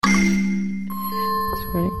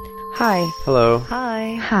Hi. Hello.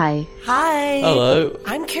 Hi. Hi. Hi. Hello.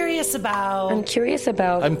 I'm curious about... I'm curious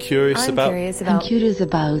about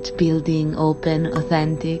Building open,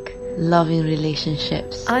 authentic, loving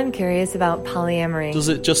relationships. I'm curious about polyamory. Does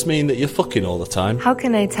it just mean that you're fucking all the time? How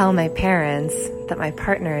can I tell my parents that my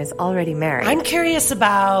partner is already married? I'm curious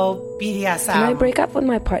about BDSM. Can I break up with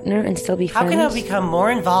my partner and still be How friends? can I become more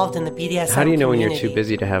involved in the BDSM How do you know when you're community? too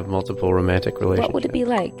busy to have multiple romantic relationships? What would it be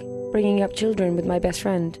like bringing up children with my best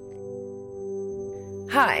friend?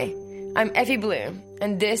 Hi, I'm Effie Blue,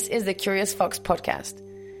 and this is the Curious Fox podcast.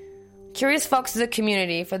 Curious Fox is a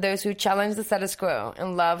community for those who challenge the status quo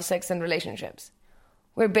in love, sex, and relationships.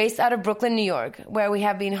 We're based out of Brooklyn, New York, where we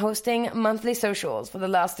have been hosting monthly socials for the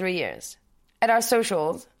last 3 years. At our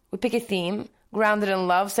socials, we pick a theme grounded in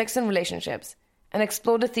love, sex, and relationships, and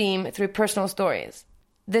explore the theme through personal stories.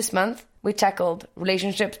 This month, we tackled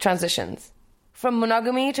relationship transitions. From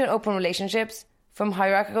monogamy to open relationships, from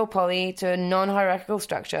hierarchical poly to a non-hierarchical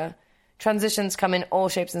structure, transitions come in all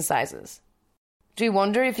shapes and sizes. Do you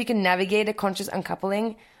wonder if you can navigate a conscious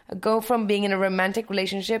uncoupling, go from being in a romantic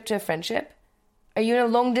relationship to a friendship? Are you in a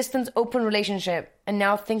long-distance open relationship and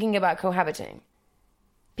now thinking about cohabiting?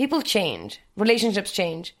 People change. Relationships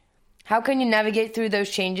change. How can you navigate through those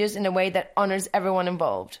changes in a way that honors everyone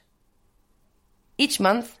involved? Each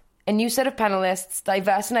month, a new set of panelists,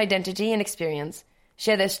 diverse in identity and experience,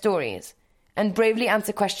 share their stories and bravely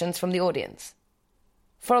answer questions from the audience.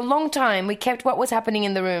 For a long time, we kept what was happening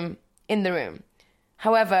in the room.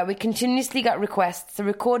 However, we continuously got requests to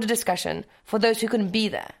record a discussion for those who couldn't be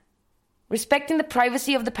there. Respecting the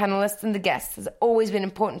privacy of the panelists and the guests has always been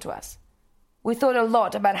important to us. We thought a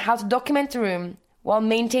lot about how to document the room while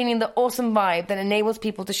maintaining the awesome vibe that enables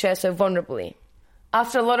people to share so vulnerably.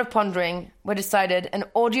 After a lot of pondering, we decided an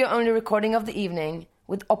audio-only recording of the evening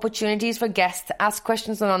with opportunities for guests to ask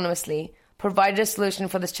questions anonymously provided a solution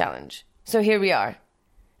for this challenge. So here we are.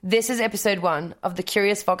 This is episode 1 of the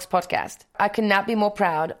Curious Fox podcast. I could not be more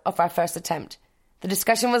proud of our first attempt. The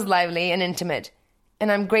discussion was lively and intimate,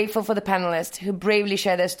 and I'm grateful for the panelists who bravely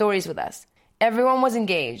shared their stories with us. Everyone was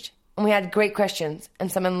engaged, and we had great questions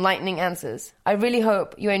and some enlightening answers. I really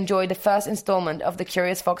hope you enjoyed the first installment of the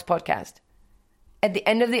Curious Fox podcast. At the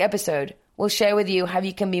end of the episode, we'll share with you how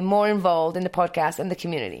you can be more involved in the podcast and the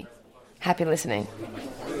community. Happy listening.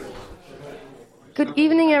 Good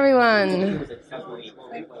evening, everyone.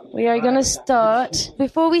 We are going to start.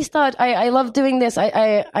 Before we start, I love doing this.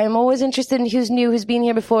 I'm always interested in who's new, who's been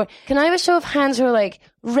here before. Can I have a show of hands who are like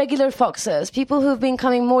regular foxes, people who've been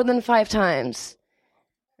coming more than 5 times?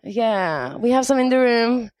 Yeah, we have some in the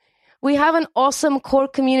room. We have an awesome core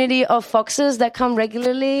community of foxes that come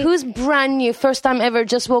regularly. Who's brand new, first time ever,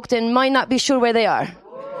 just walked in, might not be sure where they are?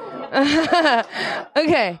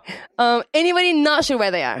 Okay. Anybody not sure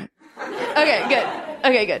where they are?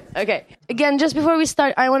 Okay, good. Okay. Again, just before we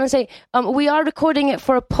start, I want to say we are recording it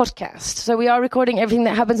for a podcast. So we are recording everything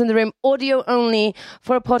that happens in the room, audio only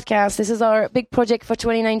for a podcast. This is our big project for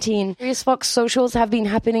 2019. Curious Fox socials have been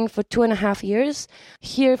happening for 2.5 years.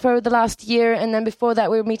 Here for the last year, and then before that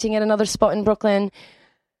we were meeting at another spot in Brooklyn.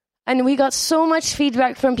 And we got so much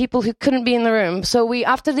feedback from people who couldn't be in the room. So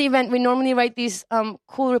after the event, we normally write these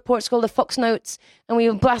cool reports called the Fox Notes, and we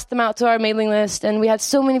blast them out to our mailing list. And we had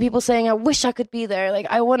so many people saying, "I wish I could be there. Like,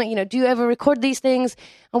 I want to, do you ever record these things?"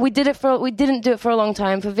 And we didn't do it for a long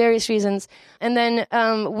time for various reasons. And then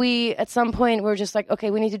we, at some point, were just like,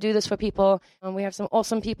 okay, we need to do this for people. We have some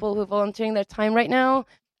awesome people who are volunteering their time right now,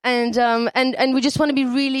 and we just want to be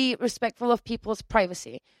really respectful of people's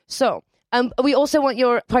privacy. So. We also want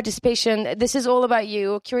your participation. This is all about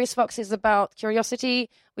you. Curious Fox is about curiosity.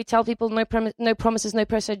 We tell people no promises, no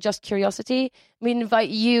pressure, just curiosity. We invite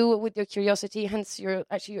you with your curiosity. Hence,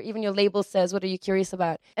 even your label says, "What are you curious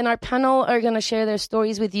about?" And our panel are going to share their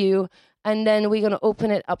stories with you, and then we're going to open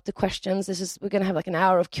it up to questions. We're going to have like an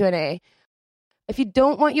hour of Q&A. If you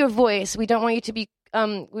don't want your voice, we don't want you to be.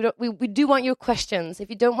 We do want your questions. If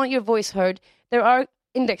you don't want your voice heard, there are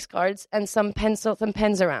index cards and some pencils and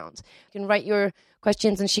pens around. You can write your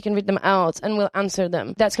questions and she can read them out and we'll answer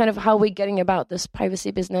them. That's kind of how we're getting about this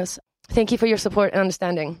privacy business. Thank you for your support and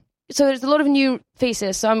understanding. So there's a lot of new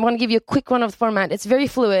faces, so I'm going to give you a quick run of the format. It's very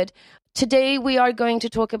fluid. Today we are going to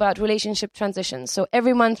talk about relationship transitions. So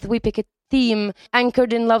every month we pick a theme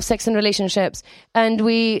anchored in love, sex, and relationships, and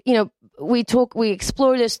we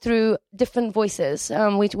explore this through different voices.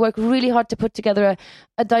 We work really hard to put together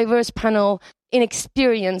a diverse panel in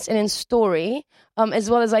experience and in story, as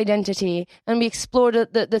well as identity. And we explored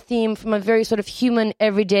the theme from a very sort of human,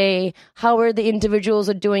 everyday, how are the individuals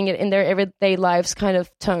are doing it in their everyday lives kind of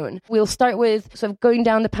tone. We'll start with sort of going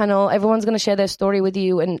down the panel. Everyone's going to share their story with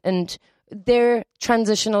you and their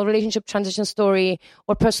relationship transition story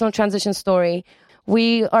or personal transition story.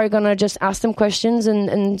 We are going to just ask them questions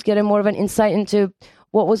and get more of an insight into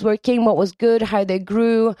what was working, what was good, how they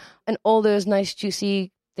grew, and all those nice,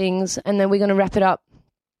 juicy things. And then we're going to wrap it up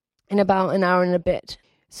in about an hour and a bit.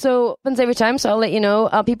 So it happens every time, so I'll let you know.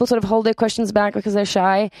 People sort of hold their questions back because they're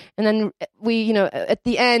shy. And then we, at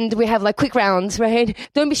the end, we have like quick rounds, right?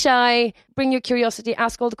 Don't be shy. Bring your curiosity.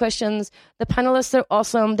 Ask all the questions. The panelists are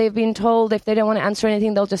awesome. They've been told if they don't want to answer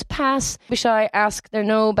anything, they'll just pass. Be shy. Ask. There are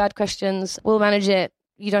no bad questions. We'll manage it.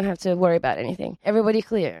 You don't have to worry about anything. Everybody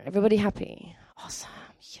clear. Everybody happy. Awesome.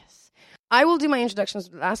 I will do my introductions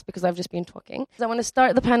last because I've just been talking. I want to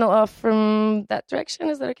start the panel off from that direction.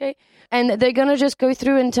 Is that okay? And they're going to just go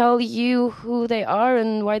through and tell you who they are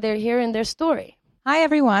and why they're here and their story. Hi,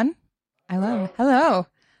 everyone. Hello.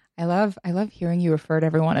 I love hearing you refer to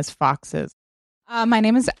everyone as foxes. My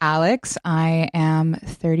name is Alex. I am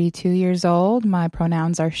 32 years old. My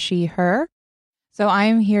pronouns are she, her. So I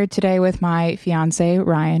am here today with my fiance,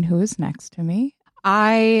 Ryan, who is next to me.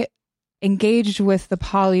 I engaged with the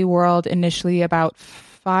poly world initially about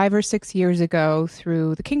 5 or 6 years ago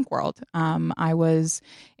through the kink world. I was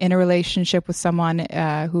in a relationship with someone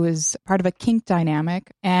who is part of a kink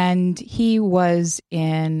dynamic, and he was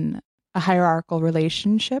in a hierarchical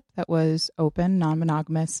relationship that was open,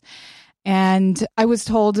 non-monogamous. And I was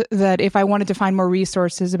told that if I wanted to find more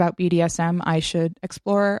resources about BDSM, I should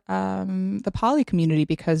explore the poly community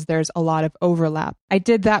because there's a lot of overlap. I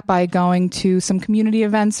did that by going to some community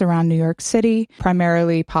events around New York City,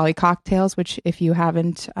 primarily Poly Cocktails, which if you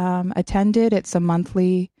haven't attended, it's a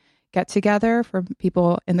monthly get-together for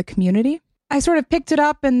people in the community. I sort of picked it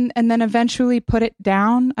up and then eventually put it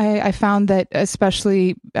down. I found that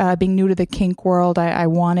especially being new to the kink world, I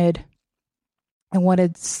wanted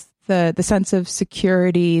the sense of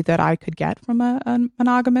security that I could get from a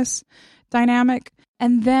monogamous dynamic.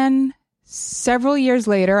 And then several years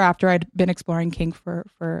later, after I'd been exploring kink for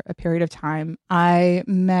a period of time, I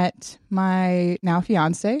met my now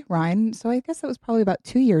fiance, Ryan. So I guess that was probably about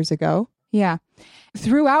 2 years ago. Yeah.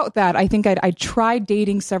 Throughout that, I think I tried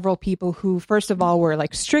dating several people who, first of all, were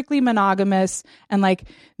like strictly monogamous and like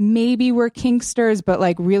maybe were kinksters, but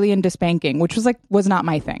like really into spanking, which was not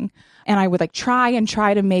my thing. And I would like try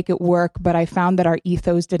to make it work, but I found that our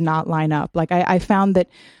ethos did not line up. Like I found that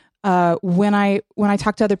when I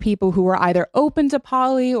talked to other people who were either open to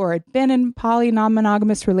poly or had been in poly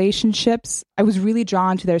non-monogamous relationships, I was really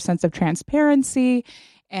drawn to their sense of transparency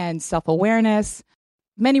and self-awareness.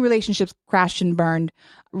 Many relationships crashed and burned.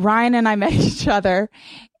 Ryan and I met each other,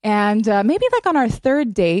 and maybe like on our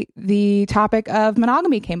third date, the topic of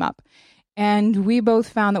monogamy came up. And we both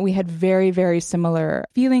found that we had very, very similar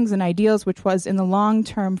feelings and ideals, which was in the long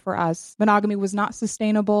term for us, monogamy was not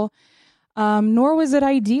sustainable, nor was it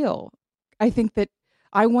ideal. I think that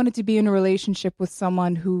I wanted to be in a relationship with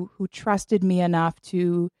someone who trusted me enough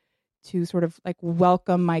to sort of like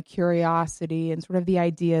welcome my curiosity and sort of the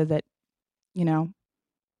idea that,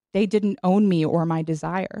 they didn't own me or my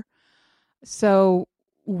desire. So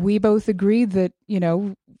we both agreed that,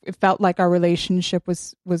 it felt like our relationship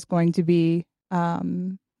was going to be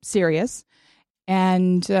serious.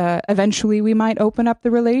 And eventually we might open up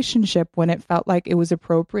the relationship when it felt like it was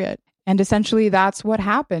appropriate. And essentially that's what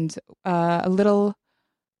happened. A little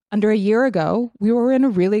under a year ago, we were in a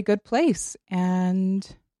really good place. And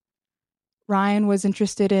Ryan was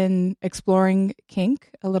interested in exploring kink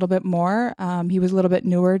a little bit more. He was a little bit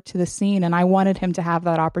newer to the scene, and I wanted him to have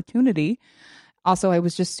that opportunity. Also, I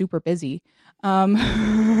was just super busy,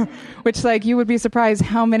 which like you would be surprised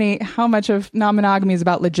how much of non-monogamy is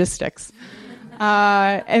about logistics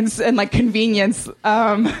and like convenience. Like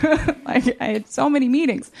I had so many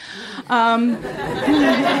meetings.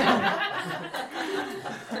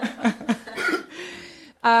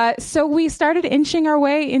 So we started inching our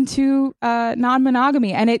way into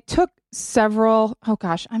non-monogamy, and it took several,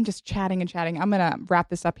 I'm just chatting. I'm going to wrap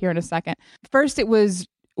this up here in a second. First, it was,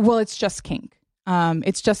 it's just kink.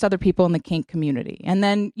 It's just other people in the kink community. And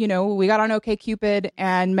then, we got on OkCupid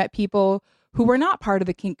and met people who were not part of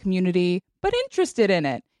the kink community, but interested in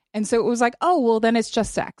it. And so it was like, then it's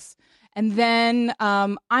just sex. And then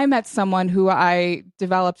I met someone who I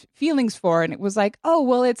developed feelings for, and it was like,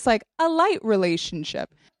 it's like a light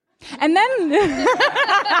relationship. And then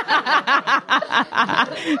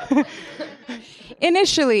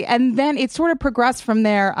initially, and then it sort of progressed from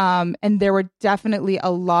there. And there were definitely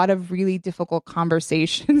a lot of really difficult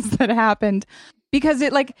conversations that happened because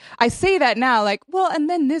I say that now, and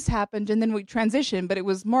then this happened and then we transitioned, but it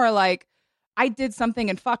was more like, I did something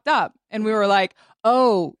and fucked up. And we were like,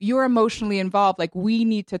 you're emotionally involved. Like, we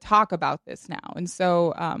need to talk about this now. And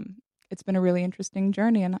so it's been a really interesting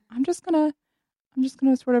journey, and I'm just gonna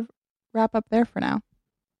sort of wrap up there for now.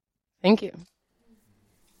 Thank you.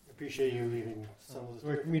 I appreciate you leaving some of the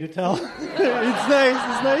story for me to tell. It's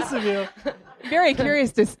nice of you. Very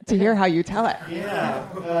curious to hear how you tell it. Yeah,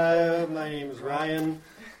 my name is Ryan.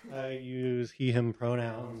 I use he, him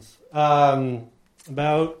pronouns. About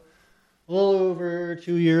a little over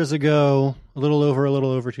 2 years ago, a little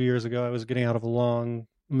over 2 years ago, I was getting out of a long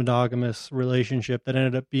monogamous relationship that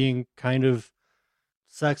ended up being kind of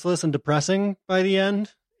sexless and depressing by the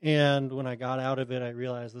end. And when I got out of it, I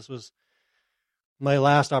realized this was my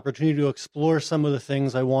last opportunity to explore some of the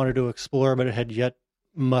things I wanted to explore, but it had yet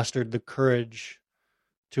mustered the courage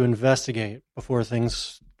to investigate before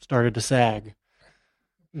things started to sag.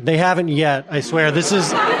 They haven't yet, I swear. This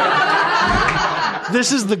is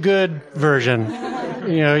the good version.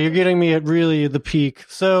 You know, you're getting me at really the peak.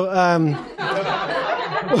 So,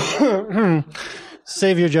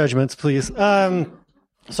 save your judgments, please.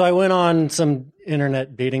 So I went on some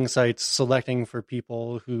internet dating sites selecting for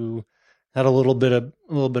people who had a little bit of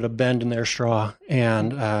bend in their straw,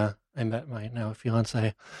 and I met my now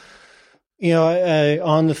fiance. You know,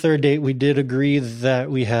 on the third date, we did agree that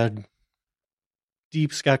we had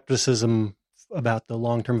deep skepticism about the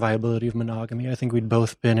long-term viability of monogamy. I think we'd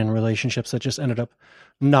both been in relationships that just ended up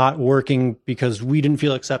not working because we didn't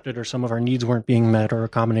feel accepted or some of our needs weren't being met or a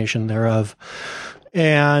combination thereof.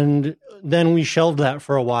 And then we shelved that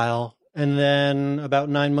for a while. And then about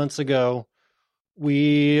 9 months ago,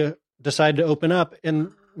 we decided to open up,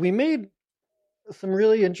 and we made some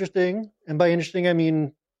really interesting, and by interesting, I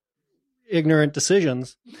mean ignorant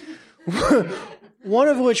decisions. One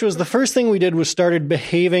of which was the first thing we did was started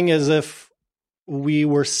behaving as if we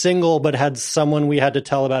were single, but had someone we had to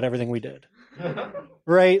tell about everything we did.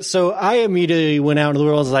 Right? So I immediately went out into the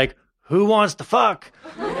world and was like, who wants to fuck?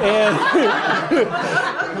 And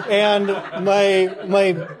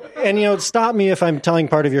you know, stop me if I'm telling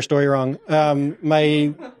part of your story wrong.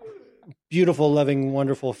 My beautiful, loving,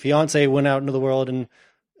 wonderful fiance went out into the world and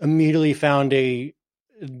immediately found a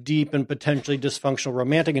deep and potentially dysfunctional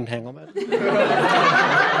romantic entanglement.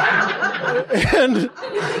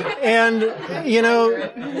 and you know,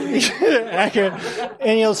 accurate.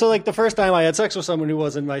 And you know, so like the first time I had sex with someone who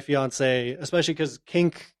wasn't my fiance, especially because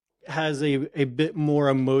kink has a bit more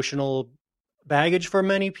emotional baggage for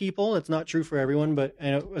many people. It's not true for everyone, but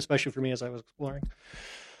especially for me as I was exploring.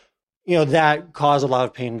 You know, that caused a lot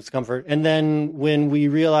of pain and discomfort. And then when we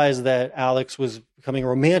realized that Alex was becoming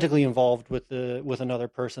romantically involved with another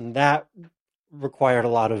person, that required a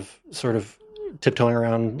lot of sort of tiptoeing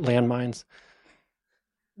around landmines.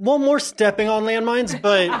 Well, more stepping on landmines,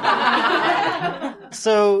 but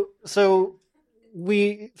so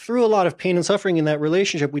we, through a lot of pain and suffering in that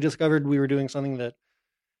relationship, we discovered we were doing something that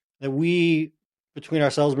we, between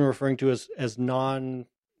ourselves, been referring to as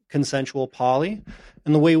non-consensual poly.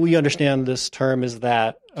 And the way we understand this term is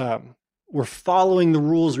that we're following the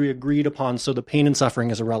rules we agreed upon, so the pain and suffering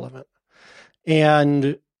is irrelevant.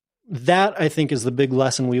 And that, I think, is the big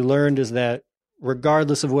lesson we learned, is that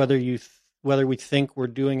regardless of whether we think we're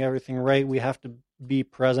doing everything right, we have to be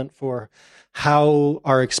present for how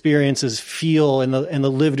our experiences feel and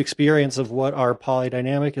the lived experience of what our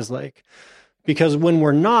polydynamic is like. Because when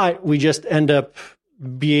we're not, we just end up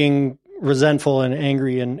being resentful and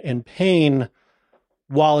angry and in pain,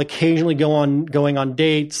 while occasionally going on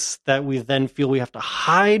dates that we then feel we have to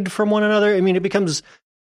hide from one another. I mean, it becomes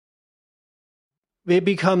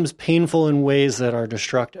painful in ways that are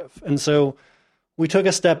destructive. And so we took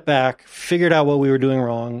a step back, figured out what we were doing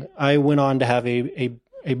wrong. I went on to have a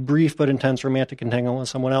brief but intense romantic entanglement with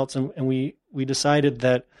someone else, and we decided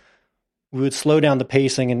that we would slow down the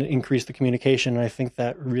pacing and increase the communication. And I think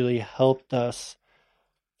that really helped us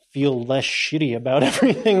feel less shitty about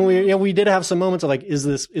everything. We did have some moments of like,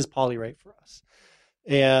 is poly right for us?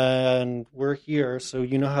 And we're here, so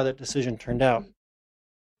you know how that decision turned out.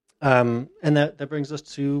 And that brings us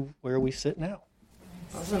to where we sit now.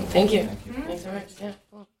 Awesome. Thank you. Thanks so much. Yeah.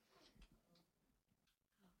 Cool.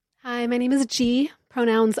 Hi, my name is G.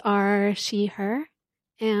 Pronouns are she, her.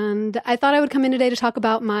 And I thought I would come in today to talk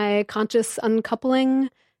about my conscious uncoupling,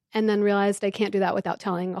 and then realized I can't do that without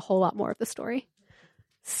telling a whole lot more of the story.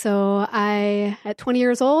 So I, at 20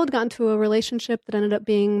 years old, got into a relationship that ended up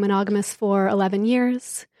being monogamous for 11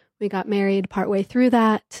 years. We got married partway through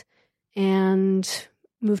that and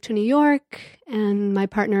moved to New York. And my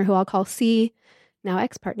partner, who I'll call C, now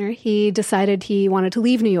ex-partner, he decided he wanted to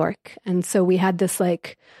leave New York. And so we had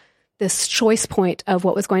this choice point of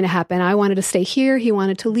what was going to happen. I wanted to stay here. He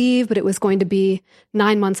wanted to leave, but it was going to be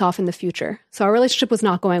 9 months off in the future. So our relationship was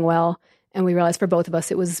not going well. And we realized for both of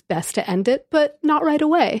us it was best to end it, but not right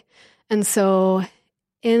away. And so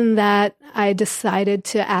in that, I decided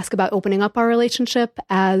to ask about opening up our relationship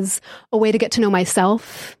as a way to get to know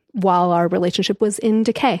myself while our relationship was in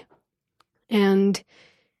decay. And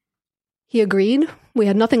he agreed. We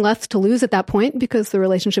had nothing left to lose at that point because the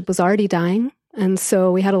relationship was already dying. And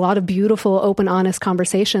so we had a lot of beautiful, open, honest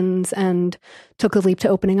conversations and took the leap to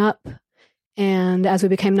opening up. And as we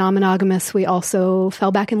became non-monogamous, we also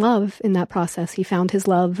fell back in love in that process. He found his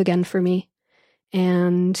love again for me.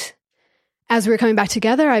 And as we were coming back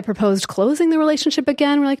together, I proposed closing the relationship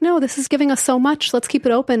again. We're like, no, this is giving us so much. Let's keep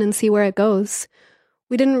it open and see where it goes.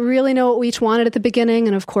 We didn't really know what we each wanted at the beginning.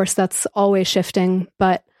 And of course, that's always shifting,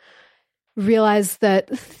 but realized that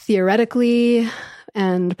theoretically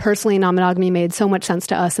and personally, non-monogamy made so much sense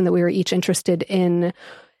to us and that we were each interested in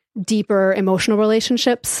deeper emotional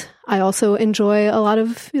relationships. I also enjoy a lot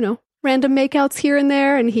of, random makeouts here and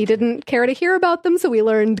there, and he didn't care to hear about them. So we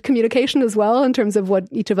learned communication as well in terms of what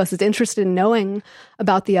each of us is interested in knowing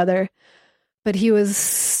about the other. But he was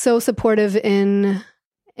so supportive in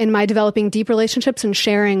my developing deep relationships and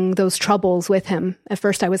sharing those troubles with him. At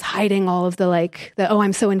first I was hiding all of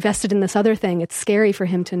I'm so invested in this other thing. It's scary for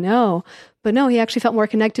him to know. But no, he actually felt more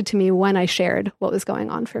connected to me when I shared what was going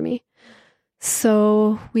on for me.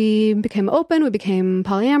 So we became open, we became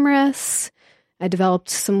polyamorous. I developed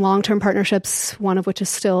some long-term partnerships, one of which is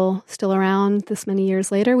still around this many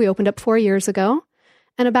years later. We opened up 4 years ago.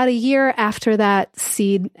 And about a year after that,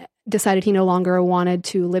 Seed decided he no longer wanted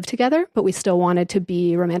to live together, but we still wanted to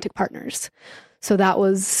be romantic partners. So that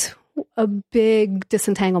was a big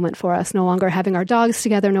disentanglement for us, no longer having our dogs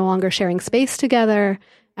together, no longer sharing space together.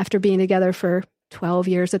 After being together for 12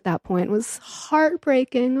 years at that point, it was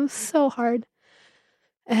heartbreaking. It was so hard.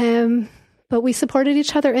 But we supported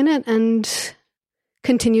each other in it and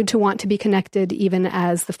continued to want to be connected even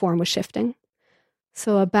as the form was shifting.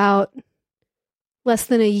 So about less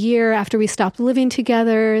than a year after we stopped living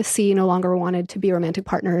together, C no longer wanted to be romantic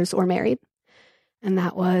partners or married. And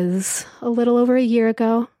that was a little over a year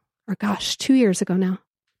ago, 2 years ago now,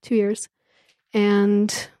 2 years. And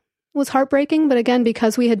it was heartbreaking, but again,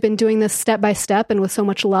 because we had been doing this step by step and with so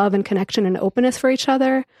much love and connection and openness for each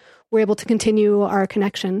other, we're able to continue our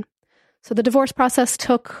connection. So the divorce process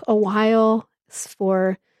took a while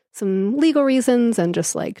for some legal reasons and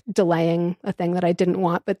just like delaying a thing that I didn't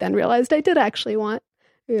want, but then realized I did actually want.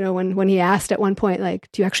 When he asked at one point, like,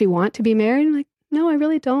 do you actually want to be married? I'm like, no, I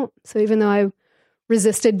really don't. So even though I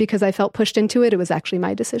resisted because I felt pushed into it, it was actually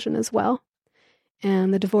my decision as well.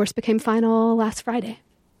 And the divorce became final last Friday.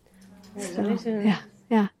 So,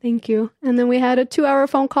 yeah, thank you. And then we had a 2-hour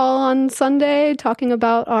phone call on Sunday talking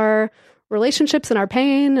about our relationships and our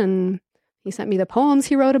pain, and he sent me the poems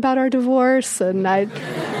he wrote about our divorce, and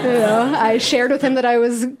I shared with him that I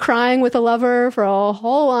was crying with a lover for a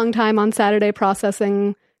whole long time on Saturday,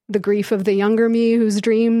 processing the grief of the younger me whose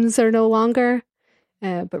dreams are no longer,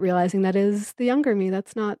 but realizing that is the younger me.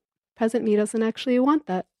 That's not present me, doesn't actually want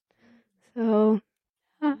that. So,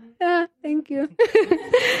 thank you.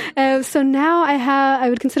 So now I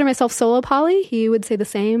would consider myself solo poly. He would say the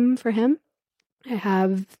same for him. I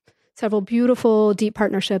have several beautiful, deep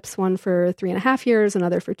partnerships, one for 3.5 years,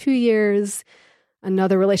 another for 2 years.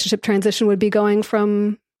 Another relationship transition would be going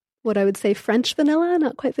from what I would say French vanilla,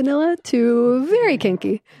 not quite vanilla, to very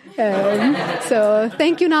kinky. So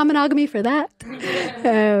thank you, non-monogamy, for that.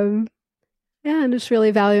 And just really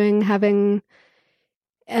valuing having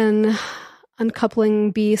an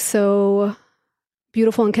uncoupling be so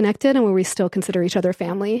beautiful and connected, and where we still consider each other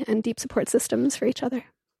family and deep support systems for each other.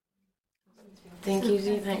 Thank you,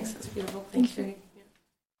 Z. Thanks. That's beautiful. Thank you.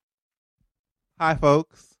 Hi,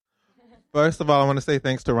 folks. First of all, I want to say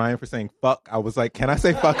thanks to Ryan for saying fuck. I was like, can I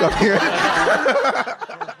say fuck up here?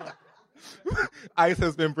 Ice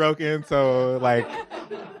has been broken, so like,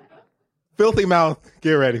 filthy mouth,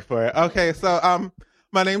 get ready for it. Okay, so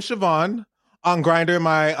my name's Siobhan. On Grindr,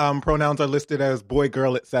 my pronouns are listed as boy,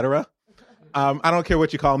 girl, etc. I don't care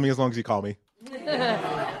what you call me as long as you call me.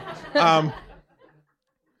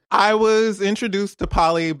 I was introduced to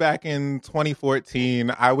poly back in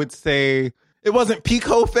 2014. I would say it wasn't peak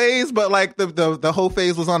hoe phase, but like the hoe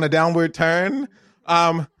phase was on a downward turn.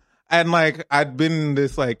 And like I'd been in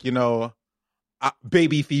this like,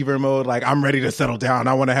 baby fever mode. Like I'm ready to settle down.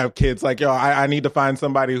 I want to have kids. Like, I need to find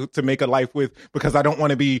somebody to make a life with because I don't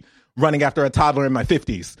want to be running after a toddler in my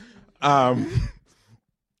 50s.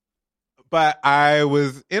 But I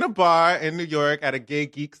was in a bar in New York at a Gay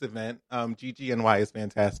Geeks event. GGNY is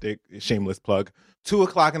fantastic. Shameless plug.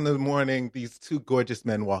 2:00 in the morning, these two gorgeous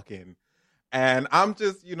men walk in. And I'm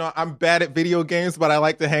just, I'm bad at video games, but I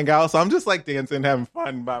like to hang out. So I'm just like dancing, having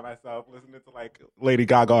fun by myself, listening to like Lady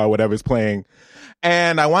Gaga or whatever's playing.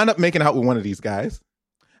 And I wound up making out with one of these guys.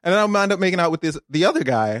 And then I wound up making out with the other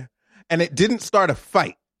guy. And it didn't start a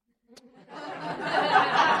fight.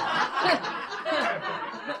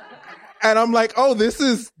 And I'm like, oh, this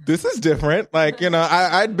is different. Like,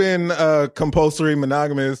 I'd been compulsory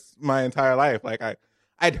monogamous my entire life. Like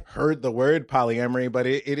I'd heard the word polyamory, but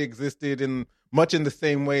it existed in much in the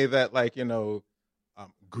same way that, like,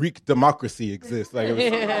 Greek democracy exists. Like,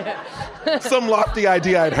 it was some lofty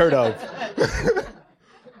idea I'd heard of.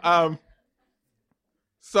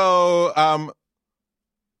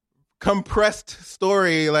 Compressed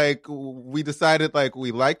story, like, we decided, like,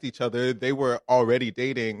 we liked each other. They were already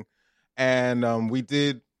dating, and we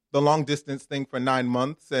did the long distance thing for 9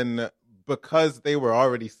 months, and because they were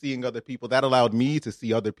already seeing other people, that allowed me to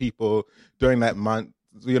see other people during that month,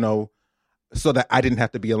 so that I didn't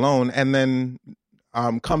have to be alone. And then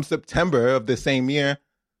come September of the same year,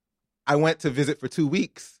 I went to visit for 2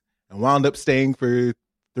 weeks and wound up staying for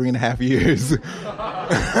 3.5 years.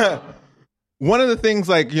 One of the things,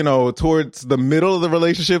 like, towards the middle of the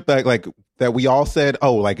relationship that we all said,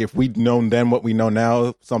 oh, like, if we'd known then what we know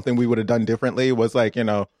now, something we would have done differently, was like,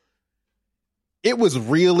 it was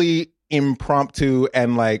really impromptu,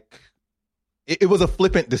 and like it was a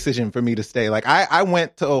flippant decision for me to stay. Like I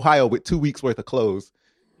went to Ohio with 2 weeks worth of clothes,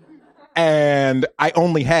 and I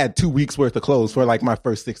only had 2 weeks worth of clothes for like my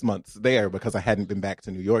first 6 months there because I hadn't been back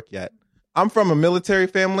to New York yet. I'm from a military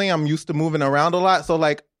family. I'm used to moving around a lot. So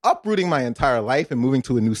like uprooting my entire life and moving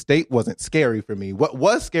to a new state wasn't scary for me. What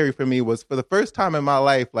was scary for me was, for the first time in my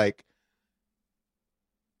life, like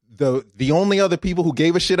the only other people who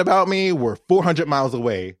gave a shit about me were 400 miles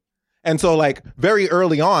away. And so, like, very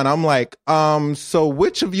early on, I'm like, so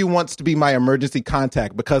which of you wants to be my emergency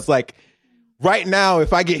contact? Because, like, right now,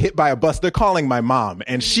 if I get hit by a bus, they're calling my mom,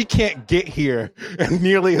 and she can't get here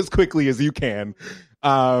nearly as quickly as you can.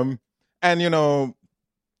 And,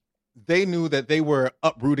 they knew that they were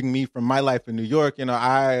uprooting me from my life in New York.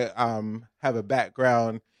 I have a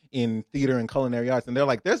background in theater and culinary arts, and they're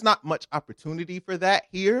like, there's not much opportunity for that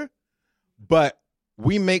here, but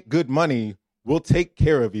we make good money. We'll take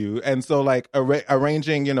care of you. And so, like,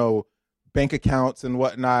 arranging, bank accounts and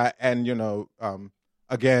whatnot, and,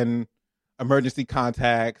 again, emergency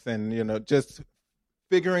contacts, and, just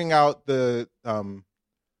figuring out the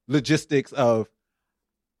logistics of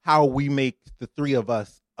how we make the three of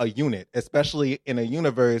us a unit, especially in a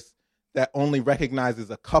universe that only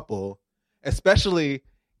recognizes a couple, especially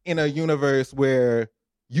in a universe where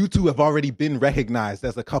you two have already been recognized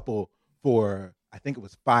as a couple for, I think it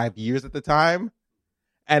was 5 years at the time.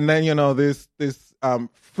 And then, this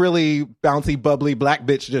frilly, bouncy, bubbly black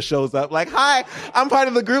bitch just shows up like, hi, I'm part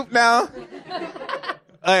of the group now.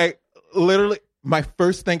 Like, literally, my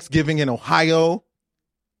first Thanksgiving in Ohio,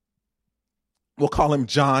 we'll call him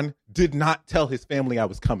John, did not tell his family I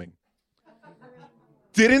was coming.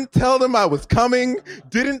 Didn't tell them I was coming.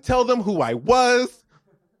 Didn't tell them who I was.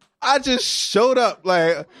 I just showed up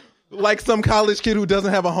like some college kid who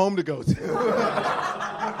doesn't have a home to go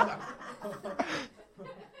to.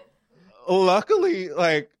 Luckily,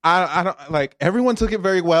 like, I don't, like, everyone took it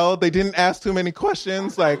very well. They didn't ask too many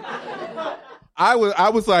questions. Like, I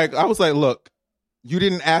was like, look, you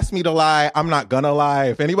didn't ask me to lie. I'm not gonna lie.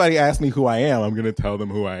 If anybody asks me who I am, I'm gonna tell them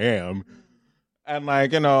who I am. And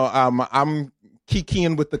like, I'm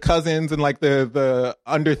kikiing with the cousins and like the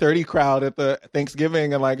under 30 crowd at the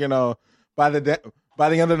Thanksgiving, and like, by the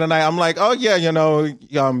end of the night, I'm like, oh yeah,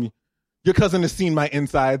 your cousin has seen my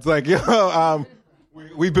insides. Like,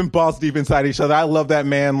 we've been balls deep inside each other. I love that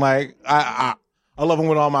man. Like, I love him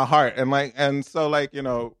with all my heart. And like, and so like,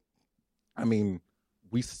 I mean,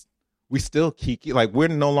 we still kiki. Like, we're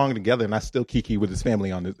no longer together, and I still kiki with his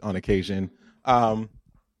family on occasion.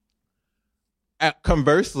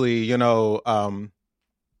 Conversely,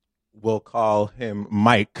 we'll call him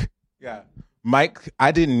Mike. Yeah. Mike,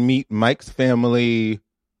 I didn't meet Mike's family.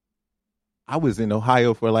 I was in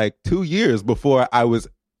Ohio for like 2 years before I was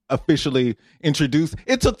officially introduced.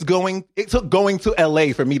 It took going to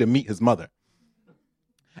LA for me to meet his mother.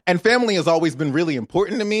 And family has always been really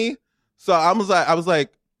important to me. So I was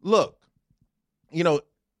like, look,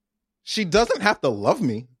 she doesn't have to love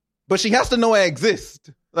me, but she has to know I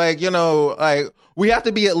exist. Like, like, we have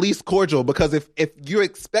to be at least cordial, because if you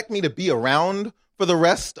expect me to be around for the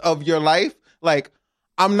rest of your life, like,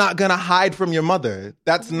 I'm not going to hide from your mother.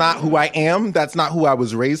 That's not who I am. That's not who I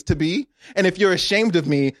was raised to be. And if you're ashamed of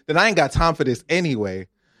me, then I ain't got time for this anyway.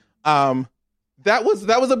 That was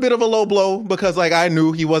a bit of a low blow, because like, I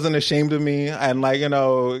knew he wasn't ashamed of me. And like,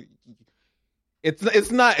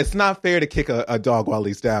 It's not fair to kick a dog while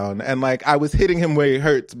he's down. And like, I was hitting him where he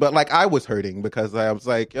hurts, but like I was hurting because I was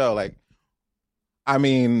like, yo, like, I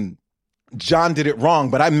mean, John did it wrong,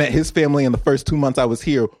 but I met his family in the first 2 months I was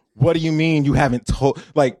here. What do you mean you haven't told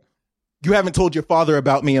your father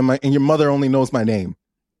about me and your mother only knows my name?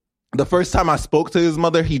 The first time I spoke to his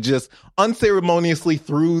mother, he just unceremoniously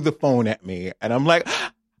threw the phone at me. And I'm like,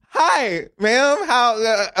 hi, ma'am,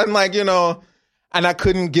 how, and like, you know, and I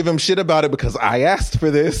couldn't give him shit about it because I asked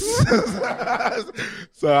for this.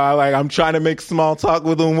 So I'm trying to make small talk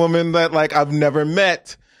with a woman that like I've never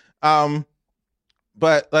met.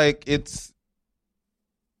 But like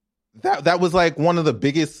that was like one of the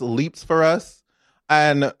biggest leaps for us.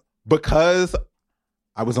 And because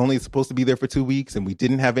I was only supposed to be there for 2 weeks and we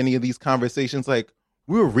didn't have any of these conversations, like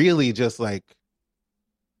we were really just like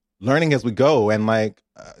learning as we go and like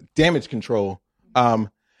damage control. And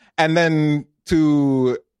then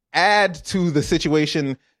to add to the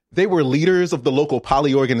situation, they were leaders of the local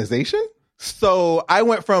poly organization. So I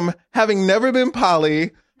went from having never been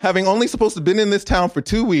poly, having only supposed to been in this town for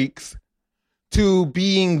 2 weeks, to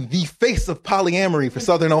being the face of polyamory for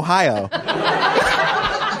Southern Ohio.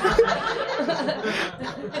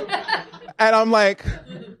 And I'm like,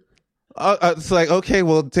 it's like, okay,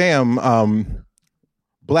 well, damn,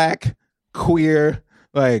 black, queer,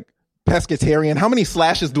 like, pescatarian. How many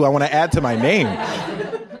slashes do I want to add to my name?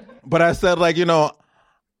 But I said, like, you know,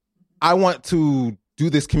 I want to do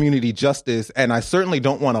this community justice, and I certainly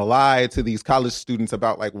don't want to lie to these college students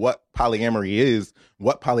about like what polyamory is,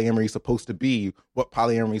 what polyamory is supposed to be, what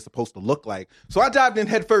polyamory is supposed to look like. So I dived in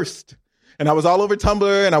head first, and I was all over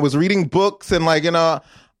Tumblr, and I was reading books, and like, you know,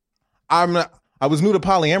 I was new to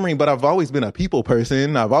polyamory, but I've always been a people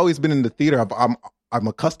person. I've always been in the theater. I'm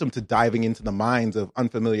accustomed to diving into the minds of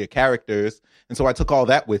unfamiliar characters. And so I took all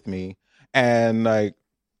that with me. And like,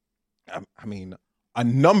 I mean, a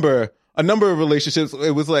number of relationships,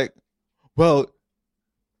 it was like, well,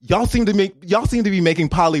 y'all seem to be making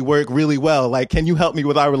poly work really well. Like, can you help me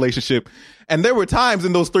with our relationship? And there were times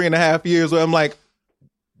in those 3.5 years where I'm like,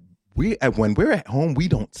 when we're at home, we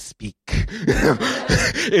don't speak.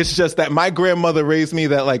 It's just that my grandmother raised me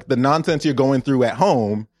that like the nonsense you're going through at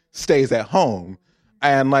home stays at home.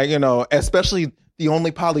 And like, you know, especially the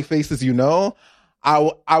only poly faces, you know,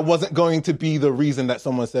 I wasn't going to be the reason that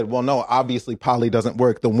someone said, well, no, obviously poly doesn't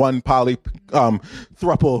work. The one poly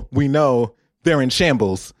throuple we know, they're in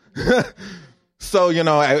shambles. So, you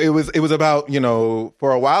know, it was about, you know,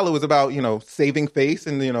 for a while it was about, you know, saving face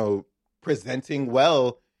and, you know, presenting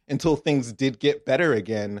well until things did get better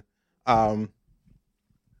again. At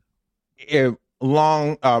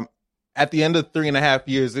the end of 3.5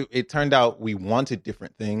 years, it turned out we wanted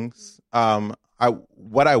different things.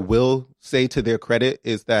 What I will say to their credit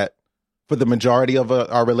is that for the majority of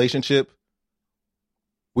our relationship,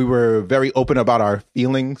 we were very open about our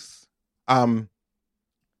feelings.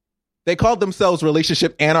 They called themselves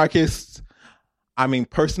relationship anarchists. I mean,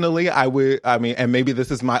 personally, and maybe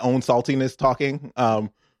this is my own saltiness talking.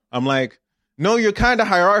 I'm like, no, you're kind of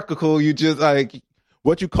hierarchical. You just like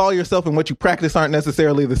what you call yourself and what you practice aren't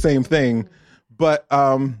necessarily the same thing. But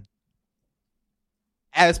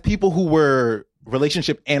as people who were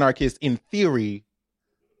relationship anarchists in theory,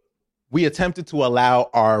 we attempted to allow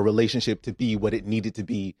our relationship to be what it needed to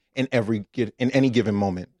be in any given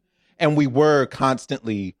moment. And we were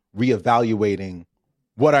constantly reevaluating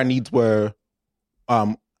what our needs were,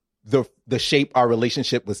 the shape our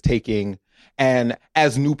relationship was taking. And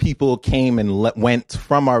as new people came and went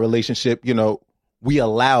from our relationship, you know, we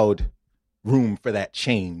allowed room for that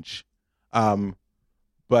change.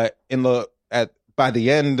 But by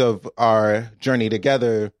the end of our journey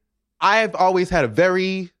together, I've always had a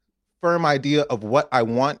very firm idea of what I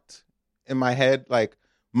want in my head. Like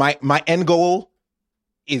my end goal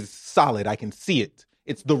is solid. I can see it.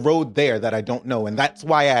 It's the road there that I don't know. And that's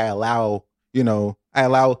why I allow the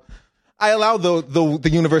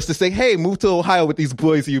universe to say, hey, move to Ohio with these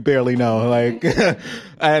boys you barely know, like,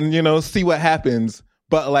 and, you know, see what happens.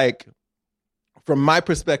 But like, from my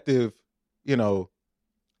perspective, you know,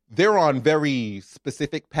 they're on very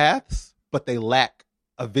specific paths, but they lack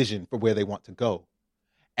a vision for where they want to go.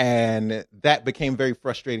 And that became very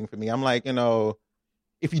frustrating for me. I'm like, you know,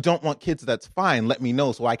 if you don't want kids, that's fine. Let me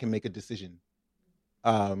know so I can make a decision.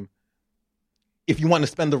 If you want to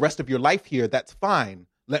spend the rest of your life here, that's fine.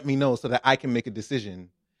 Let me know so that I can make a decision.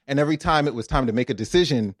 And every time it was time to make a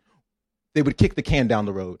decision, they would kick the can down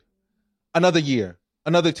the road. Another year,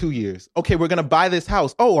 another 2 years. Okay, we're going to buy this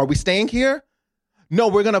house. Oh, are we staying here? No,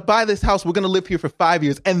 we're going to buy this house. We're going to live here for 5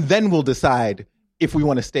 years, and then we'll decide if we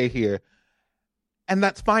want to stay here. And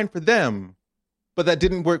that's fine for them, but that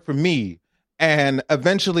didn't work for me. And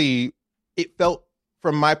eventually it felt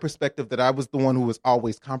from my perspective that I was the one who was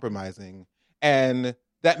always compromising. And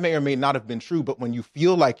that may or may not have been true, but when you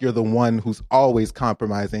feel like you're the one who's always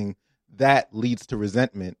compromising, that leads to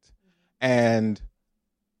resentment. And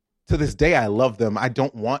to this day, I love them. I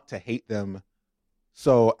don't want to hate them.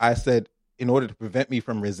 So I said, in order to prevent me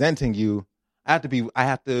from resenting you, I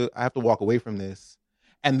have to walk away from this.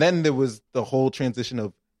 And then there was the whole transition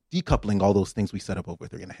of decoupling all those things we set up over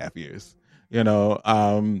 3.5 years. You know,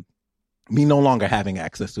 me no longer having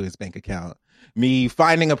access to his bank account, me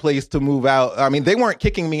finding a place to move out. I mean, they weren't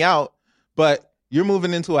kicking me out, but you're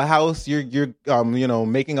moving into a house, you're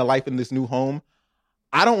making a life in this new home.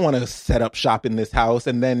 I don't want to set up shop in this house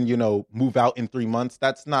and then, move out in 3 months.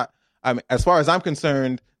 That's not, as far as I'm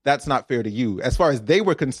concerned, that's not fair to you. As far as they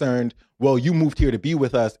were concerned, well, you moved here to be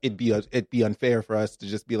with us. It'd be unfair for us to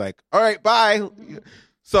just be like, all right, bye.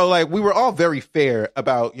 So like, we were all very fair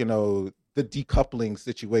about, the decoupling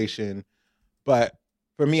situation. But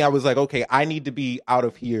for me, I was like, okay, I need to be out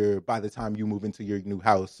of here by the time you move into your new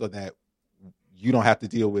house so that you don't have to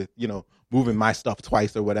deal with, moving my stuff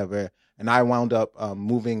twice or whatever. And I wound up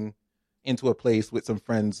moving into a place with some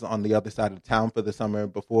friends on the other side of the town for the summer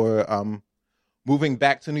before moving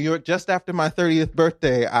back to New York just after my 30th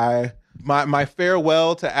birthday. My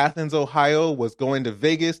farewell to Athens, Ohio was going to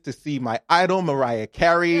Vegas to see my idol, Mariah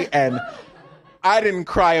Carey. And I didn't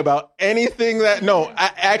cry about anything at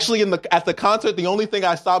the concert, the only thing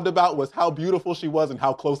I sobbed about was how beautiful she was and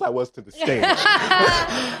how close I was to the stage.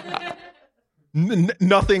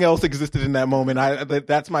 Nothing else existed in that moment.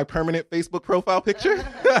 That's my permanent Facebook profile picture.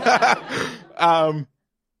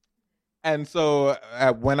 And so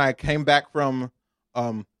when I came back from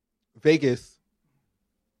Vegas,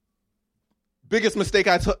 biggest mistake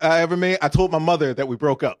I ever made, I told my mother that we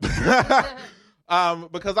broke up.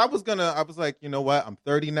 Because I was like, you know what? I'm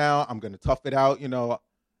 30 now. I'm going to tough it out.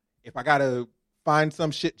 If I got to find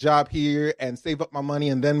some shit job here and save up my money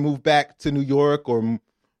and then move back to New York or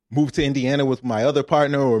move to Indiana with my other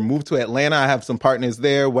partner or move to Atlanta, I have some partners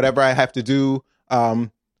there, whatever I have to do.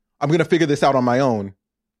 I'm going to figure this out on my own.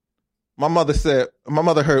 My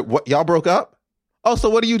mother heard, what, y'all broke up? Oh, so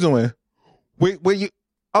what are you doing? You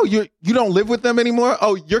don't live with them anymore?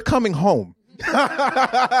 Oh, you're coming home.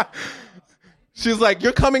 She's like,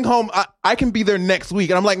 you're coming home. I can be there next week.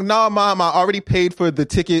 And I'm like, nah, Mom, I already paid for the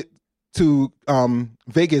ticket to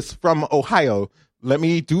Vegas from Ohio. Let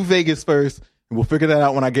me do Vegas first, and we'll figure that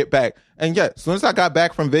out when I get back. And yeah, as soon as I got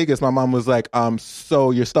back from Vegas, my mom was like,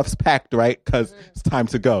 so your stuff's packed, right? Because it's time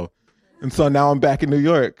to go. And so now I'm back in New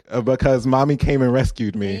York because Mommy came and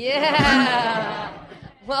rescued me. Yeah.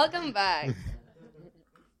 Welcome back.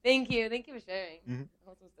 Thank you. Thank you for sharing. Mm-hmm.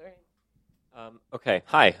 Awesome story. Okay.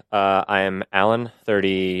 Hi. I am Alan,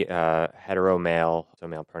 30, hetero male, so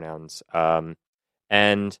male pronouns.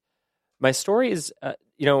 And my story is,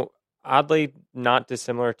 oddly not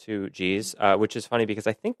dissimilar to G's, which is funny because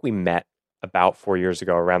I think we met about 4 years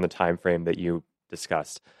ago around the time frame that you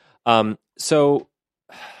discussed. So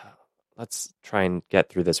let's try and get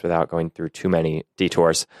through this without going through too many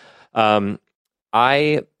detours.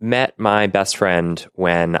 I met my best friend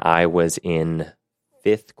when I was in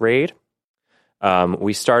 5th grade.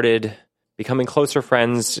 We started becoming closer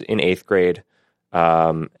friends in 8th grade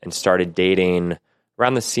and started dating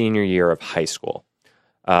around the senior year of high school.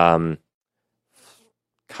 Cut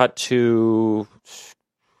to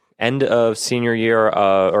end of senior year,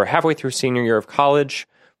 or halfway through senior year of college,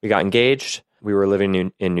 we got engaged. We were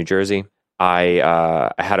living in New Jersey. We were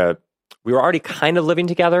already kind of living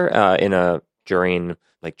together during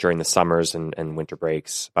the summers and winter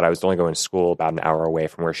breaks, but I was only going to school about an hour away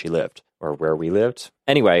from where she lived, or where we lived.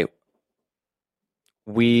 Anyway,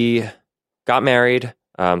 we got married.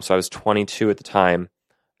 So I was 22 at the time,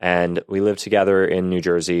 and we lived together in New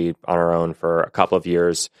Jersey on our own for a couple of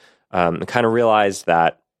years. And kind of realized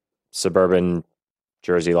that suburban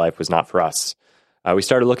Jersey life was not for us. We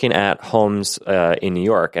started looking at homes in New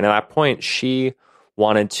York, and at that point, she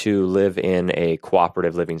wanted to live in a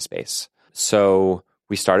cooperative living space. So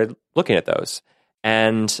we started looking at those.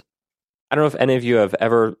 And I don't know if any of you have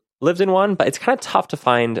ever lived in one, but it's kind of tough to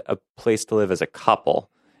find a place to live as a couple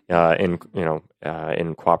in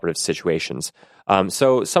cooperative situations.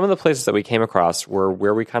 So some of the places that we came across were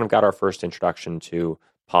where we kind of got our first introduction to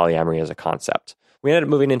polyamory as a concept. We ended up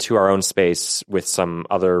moving into our own space with some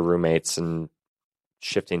other roommates and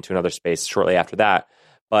shifting to another space shortly after that.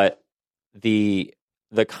 But the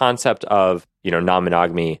concept of,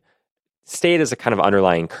 non-monogamy stayed as a kind of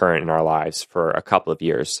underlying current in our lives for a couple of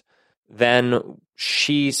years. Then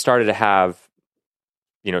she started to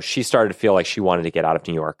feel like she wanted to get out of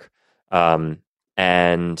New York.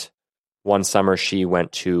 And one summer she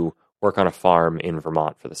went to work on a farm in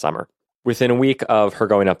Vermont for the summer. Within a week of her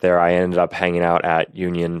going up there, I ended up hanging out at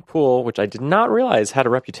Union Pool, which I did not realize had a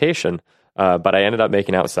reputation, but I ended up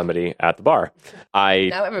making out with somebody at the bar.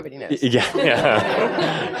 Now everybody knows.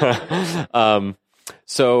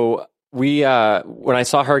 So when I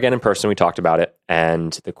saw her again in person, we talked about it,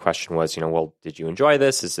 and the question was, well, did you enjoy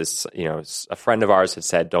this? Is this, a friend of ours had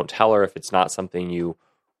said, don't tell her if it's not something you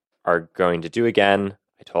are going to do again.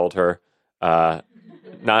 I told her,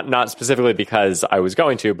 not specifically because I was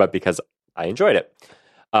going to, but because I enjoyed it.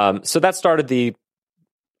 So that started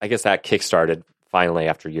that kickstarted finally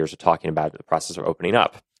after years of talking about it, the process of opening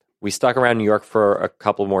up. We stuck around New York for a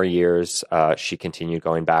couple more years. She continued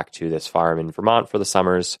going back to this farm in Vermont for the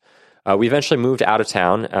summers. We eventually moved out of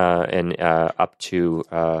town and up to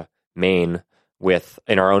Maine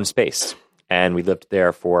in our own space. And we lived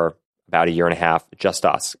there for about a year and a half, just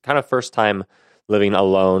us. Kind of first time living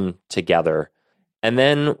alone together. And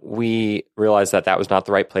then we realized that was not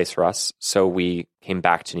the right place for us. So we came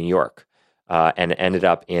back to New York and ended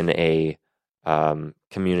up in a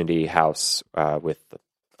community house with a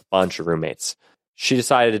bunch of roommates. She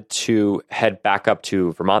decided to head back up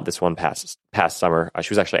to Vermont this one past summer.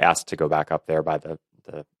 She was actually asked to go back up there by the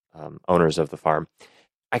owners of the farm.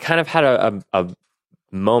 I kind of had a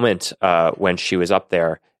moment when she was up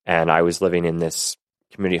there and I was living in this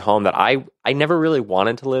community home that I never really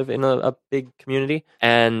wanted to live in a big community.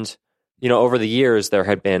 And, over the years, there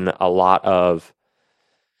had been a lot of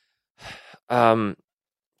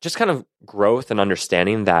just kind of growth and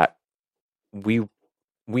understanding that we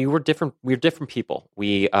were different. We're different people.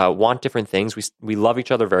 We want different things. We love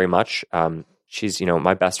each other very much. She's,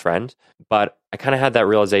 my best friend, but I kind of had that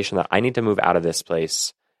realization that I need to move out of this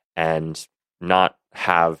place and not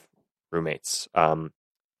have roommates.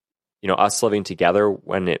 Us living together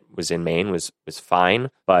when it was in Maine was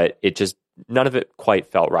fine, but it just, none of it quite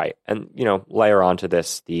felt right. And, layer onto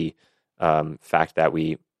this, the fact that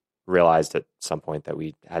we realized at some point that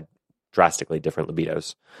we had drastically different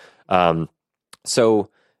libidos. So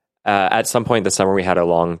at some point this summer, we had a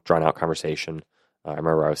long, drawn-out conversation. I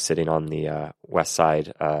remember I was sitting on the west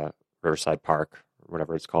side, Riverside Park, or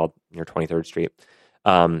whatever it's called, near 23rd Street,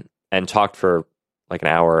 and talked for like an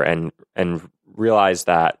hour and realized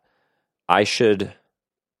that I should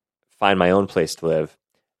find my own place to live,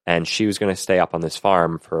 and she was going to stay up on this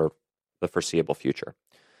farm for the foreseeable future.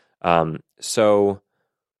 So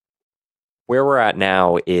where we're at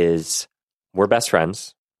now is we're best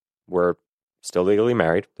friends. We're still legally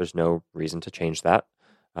married. There's no reason to change that,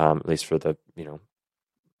 at least for there's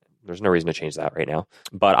no reason to change that right now.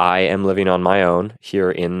 But I am living on my own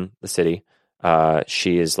here in the city.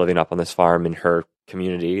 She is living up on this farm in her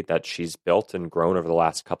community that she's built and grown over the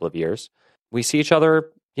last couple of years. We see each other,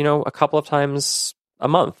 a couple of times a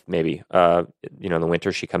month, maybe. In the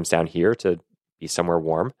winter, she comes down here to be somewhere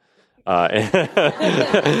warm. This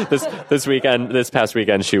past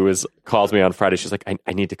weekend, she called me on Friday. She's like,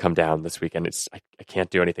 I need to come down this weekend. I can't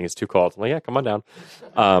do anything. It's too cold. I'm like, yeah, come on down.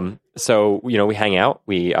 So, we hang out.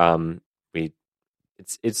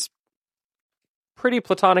 It's pretty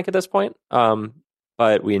platonic at this point.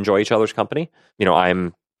 But we enjoy each other's company.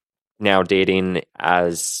 I'm now dating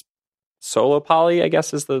as solo poly, I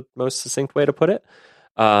guess is the most succinct way to put it.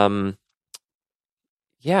 I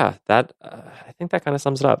think that kind of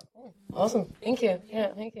sums it up. Awesome. Thank you.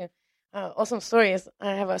 Yeah, thank you. Awesome stories.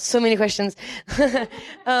 I have so many questions.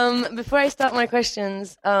 Before I start my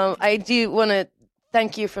questions, I do want to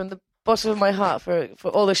thank you from the bottom of my heart for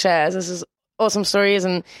all the shares. This is awesome stories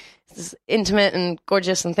and this is intimate and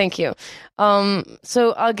gorgeous, and thank you.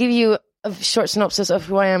 So I'll give you a short synopsis of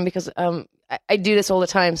who I am because I do this all the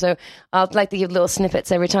time, so I'd like to give little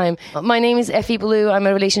snippets every time. My name is Effie Blue. I'm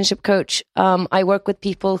a relationship coach. I work with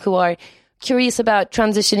people who are curious about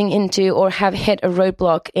transitioning into or have hit a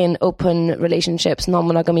roadblock in open relationships,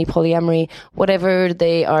 non-monogamy, polyamory, whatever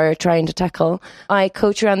they are trying to tackle. I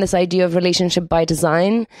coach around this idea of relationship by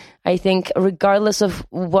design. I think regardless of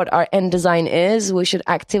what our end design is, we should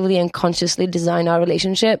actively and consciously design our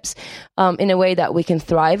relationships in a way that we can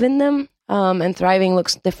thrive in them. And thriving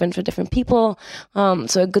looks different for different people.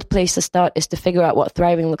 So a good place to start is to figure out what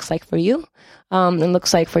thriving looks like for you and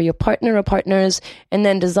looks like for your partner or partners, and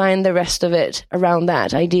then design the rest of it around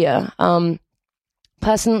that idea.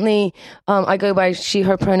 Personally, I go by she,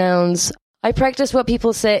 her pronouns. I practice what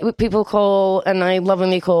people call, and I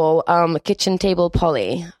lovingly call, kitchen table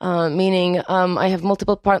poly, meaning I have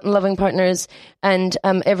multiple loving partners, and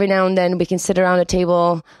every now and then we can sit around a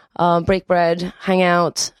table, break bread, hang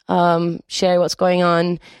out, share what's going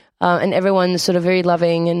on, and everyone's sort of very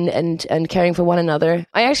loving and caring for one another.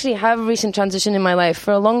 I actually have a recent transition in my life.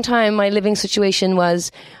 For a long time, my living situation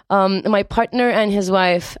was my partner and his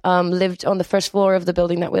wife lived on the first floor of the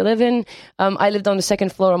building that we live in. I lived on the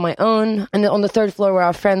second floor on my own, and on the third floor were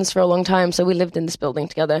our friends for a long time. So we lived in this building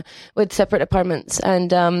together with separate apartments.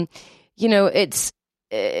 And,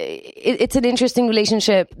 it's an interesting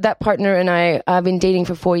relationship. That partner and I have been dating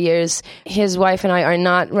for 4 years. His wife and I are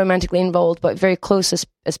not romantically involved, but very close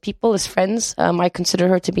as people, as friends. I consider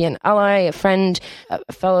her to be an ally, a friend,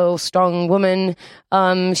 a fellow strong woman.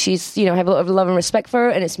 She's, I have a lot of love and respect for her,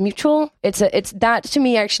 and it's mutual. It's that to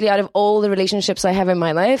me, actually, out of all the relationships I have in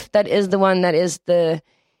my life, that is the one that is the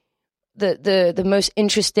most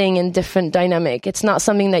interesting and different dynamic. It's not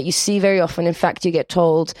something that you see very often. In fact, you get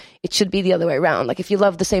told it should be the other way around. Like if you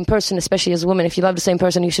love the same person, especially as a woman, if you love the same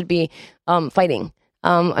person, you should be fighting.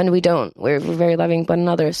 And we don't. We're very loving one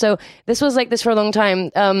another. So this was like this for a long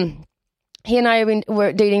time. He and I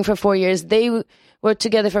were dating for 4 years. They were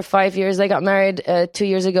together for 5 years. They got married 2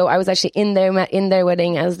 years ago. I was actually in their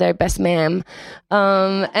wedding as their best man.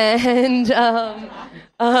 It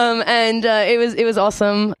was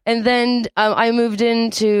awesome. And then I moved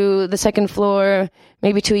into the second floor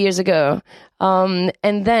maybe 2 years ago. And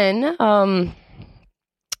then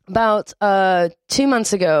about 2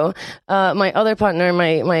 months ago, my other partner,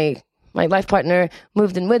 my life partner,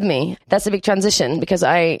 moved in with me. That's a big transition because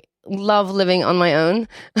I love living on my own.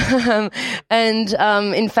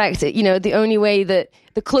 In fact, the only way that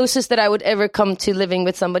the closest that I would ever come to living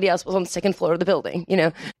with somebody else was on the second floor of the building,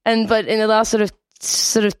 but in the last sort of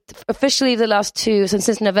officially the last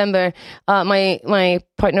since November, my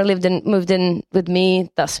partner moved in with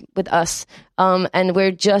me, thus with us. And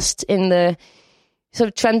we're just in the sort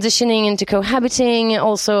of transitioning into cohabiting,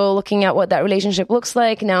 also looking at what that relationship looks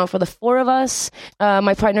like now for the four of us.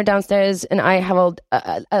 My partner downstairs and I have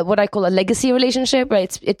what I call a legacy relationship,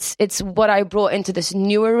 right? It's what I brought into this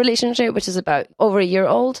newer relationship, which is about over a year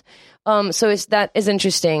old. So that is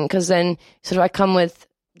interesting because then sort of I come with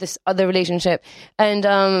this other relationship, and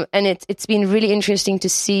it's been really interesting to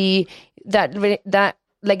see that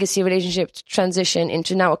legacy relationship transition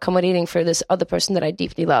into now accommodating for this other person that I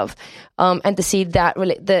deeply love, and to see that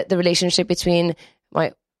the relationship between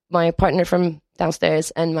my partner from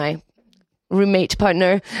downstairs and my roommate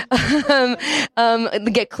partner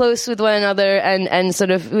get close with one another and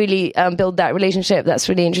sort of really build that relationship. That's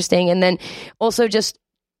really interesting. And then also just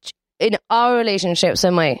in our relationship,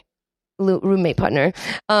 so my roommate partner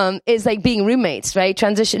is like being roommates, right?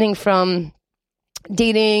 Transitioning from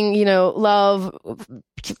dating, love,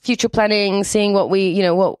 future planning, seeing what we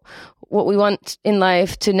want in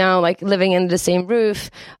life, to now like living under the same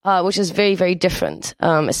roof, which is very, very different.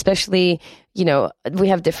 Especially, we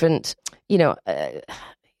have different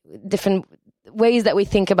ways that we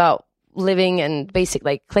think about living and basic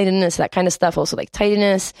like cleanliness, that kind of stuff, also like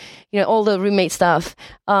tidiness, all the roommate stuff.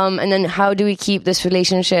 And then how do we keep this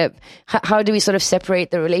relationship? How do we sort of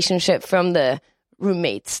separate the relationship from the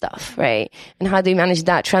roommate stuff, right? And how do we manage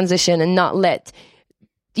that transition and not let,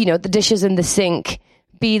 the dishes in the sink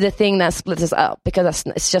be the thing that splits us up, because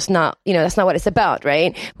it's just not, that's not what it's about,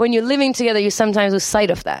 right? When you're living together, you sometimes lose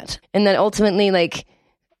sight of that. And then ultimately, like,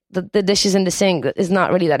 the dishes in the sink is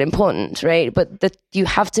not really that important, right? But you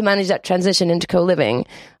have to manage that transition into co-living,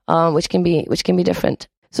 which can be different.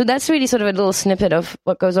 So that's really sort of a little snippet of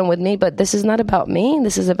what goes on with me. But this is not about me.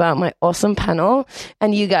 This is about my awesome panel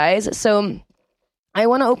and you guys. So I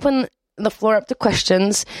want to open the floor up to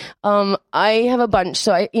questions. I have a bunch,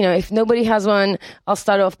 so if nobody has one, I'll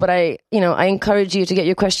start off. But I encourage you to get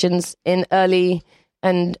your questions in early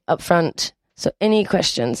and upfront. So any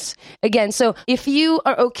questions? Again, so if you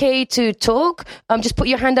are okay to talk, just put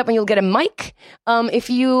your hand up and you'll get a mic.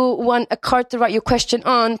 If you want a card to write your question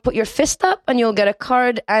on, put your fist up and you'll get a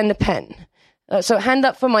card and a pen. So hand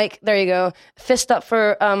up for mic. There you go. Fist up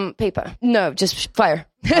for paper. No, just fire.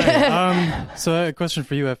 Hi, so a question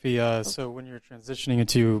for you, Effie. So when you're transitioning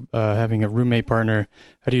into having a roommate partner,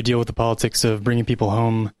 how do you deal with the politics of bringing people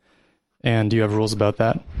home? And do you have rules about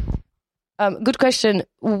that? Good question.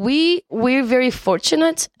 We're very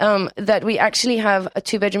fortunate that we actually have a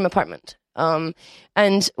 2-bedroom apartment. And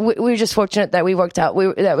we're just fortunate that we worked out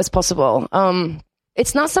that was possible.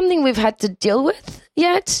 It's not something we've had to deal with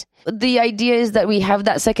yet. The idea is that we have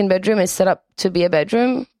that second bedroom is set up to be a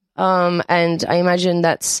bedroom. And I imagine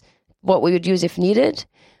that's what we would use if needed.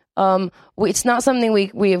 It's not something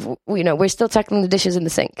we're still tackling the dishes in the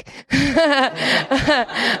sink.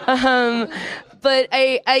 But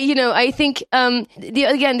I think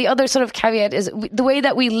the other sort of caveat is the way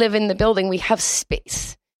that we live in the building, we have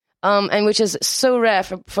space. and which is so rare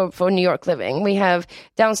for New York living. We have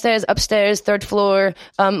downstairs, upstairs, third floor,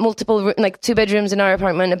 multiple, like 2 bedrooms in our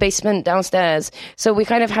apartment, a basement downstairs. So we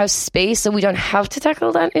kind of have space, so we don't have to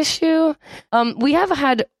tackle that issue.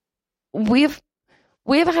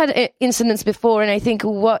 We've had incidents before, and I think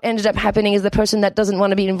what ended up happening is the person that doesn't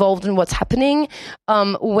want to be involved in what's happening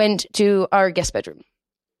went to our guest bedroom.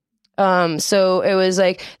 So it was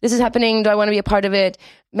like, this is happening. Do I want to be a part of it?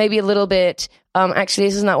 Maybe a little bit. Actually,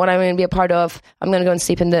 this is not what I'm going to be a part of. I'm going to go and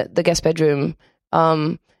sleep in the guest bedroom.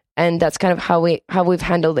 And that's kind of how we've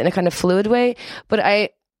handled it in a kind of fluid way. But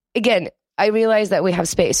I realize that we have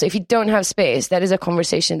space. So if you don't have space, that is a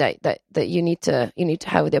conversation that you need to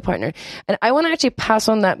have with your partner. And I want to actually pass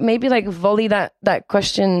on that, maybe like volley that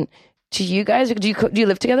question to you guys. Do you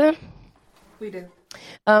live together? We do.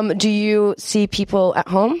 Do you see people at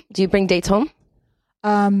home? Do you bring dates home?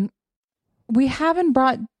 We haven't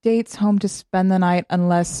brought dates home to spend the night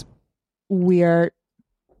unless we're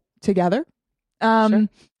together. Sure.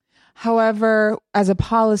 However, as a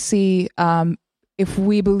policy, if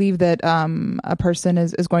we believe that a person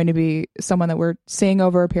is going to be someone that we're seeing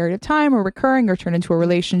over a period of time or recurring or turn into a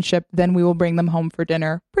relationship, then we will bring them home for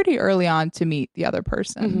dinner pretty early on to meet the other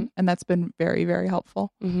person. Mm-hmm. And that's been very, very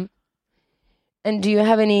helpful. Mm-hmm. And do you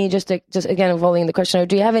have any, just again, following the question,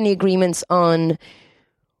 do you have any agreements on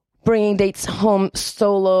bringing dates home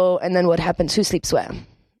solo, and then what happens? Who sleeps where? I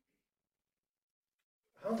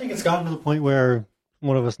don't think it's gotten to the point where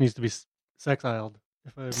one of us needs to be sexiled.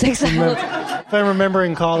 If I'm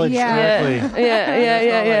remembering college correctly.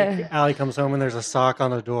 Yeah. Like Allie comes home and there's a sock on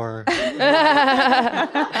the door. But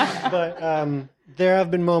there have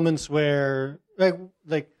been moments where, like,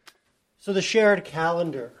 so the shared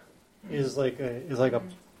calendar is like a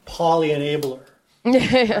poly enabler.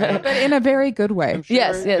 But in a very good way.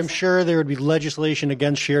 Yes. I'm sure there would be legislation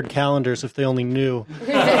against shared calendars if they only knew.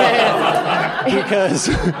 Because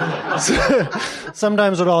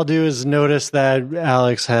sometimes what I'll do is notice that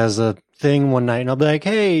Alex has a thing one night, and I'll be like,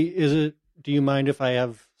 "Hey, do you mind if I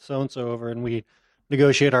have so and so over?" And we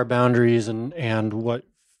negotiate our boundaries and what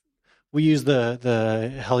we use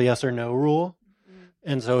the hell yes or no rule,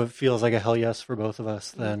 and so it feels like a hell yes for both of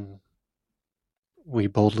us. Then we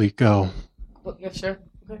boldly go. Yeah, sure.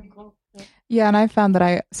 Yeah, and I found that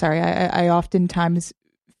I oftentimes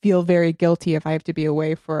feel very guilty if I have to be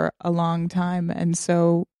away for a long time. And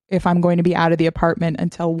so if I'm going to be out of the apartment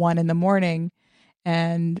until 1 a.m.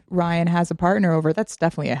 and Ryan has a partner over, that's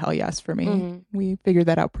definitely a hell yes for me. Mm-hmm. We figured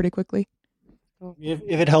that out pretty quickly. If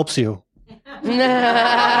it helps you.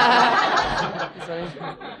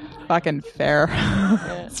 Fucking fair.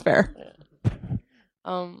 It's fair.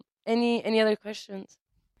 Any other questions?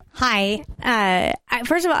 Hi.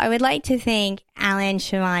 First of all, I would like to thank Alan,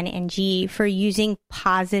 Siobhan, and G for using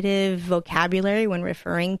positive vocabulary when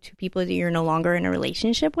referring to people that you're no longer in a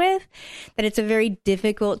relationship with, that it's a very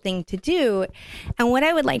difficult thing to do. And what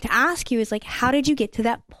I would like to ask you is, like, how did you get to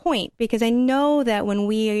that point? Because I know that when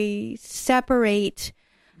we separate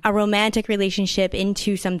a romantic relationship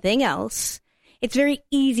into something else, it's very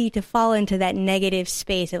easy to fall into that negative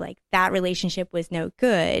space of, like, that relationship was no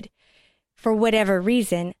good for whatever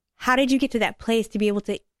reason. How did you get to that place to be able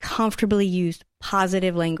to comfortably use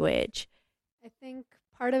positive language? I think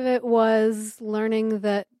part of it was learning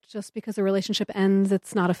that just because a relationship ends,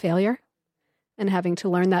 it's not a failure. And having to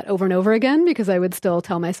learn that over and over again, because I would still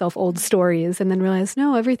tell myself old stories and then realize,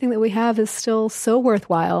 no, everything that we have is still so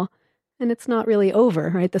worthwhile. And it's not really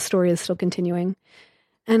over, right? The story is still continuing.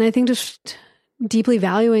 And I think just deeply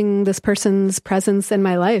valuing this person's presence in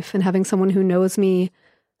my life and having someone who knows me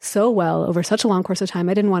so well over such a long course of time,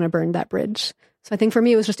 I didn't want to burn that bridge. So I think for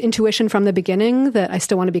me, it was just intuition from the beginning that I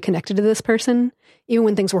still want to be connected to this person. Even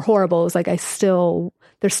when things were horrible, it was like, there's still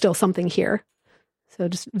something here. So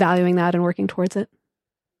just valuing that and working towards it.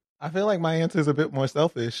 I feel like my answer is a bit more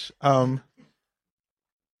selfish. I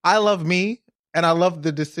love me and I love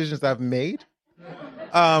the decisions I've made.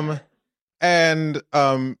 And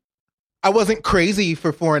I wasn't crazy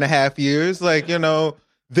for 4.5 years. Like,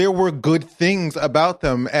 there were good things about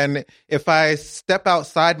them. And if I step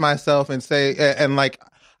outside myself and say, and like,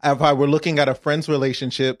 if I were looking at a friend's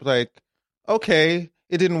relationship, like, okay,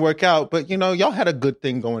 it didn't work out, but y'all had a good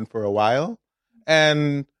thing going for a while.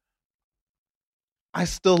 And I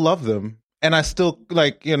still love them. And I still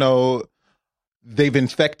they've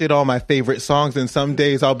infected all my favorite songs. And some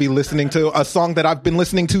days I'll be listening to a song that I've been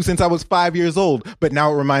listening to since I was 5 years old, but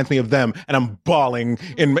now it reminds me of them. And I'm bawling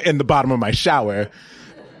in the bottom of my shower.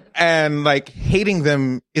 And like, hating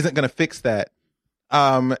them isn't going to fix that.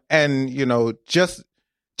 And just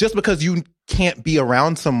because you can't be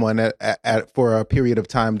around someone for a period of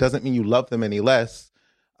time doesn't mean you love them any less.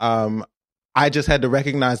 I just had to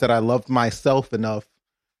recognize that I loved myself enough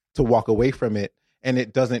to walk away from it, and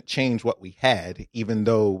it doesn't change what we had, even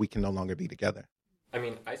though we can no longer be together. I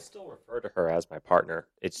mean, I still refer to her as my partner.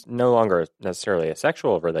 It's no longer necessarily a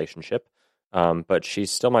sexual relationship, but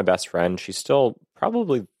she's still my best friend. She's still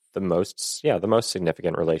probably the most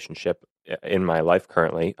significant relationship in my life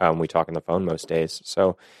currently. We talk on the phone most days.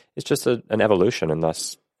 So it's just an evolution, and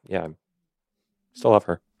thus, yeah, still love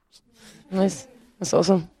her. Nice. That's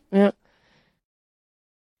awesome. Yeah.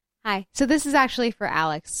 Hi. So this is actually for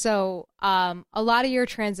Alex. So a lot of your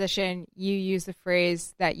transition, you use the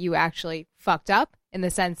phrase that you actually fucked up, in the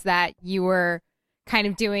sense that you were kind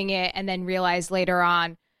of doing it and then realized later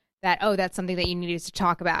on that, oh, that's something that you needed to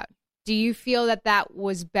talk about. Do you feel that that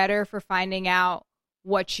was better for finding out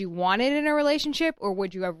what you wanted in a relationship, or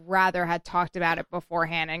would you have rather had talked about it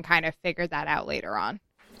beforehand and kind of figured that out later on?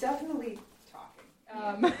 Definitely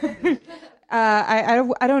talking.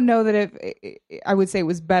 I don't know that I would say it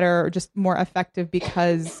was better or just more effective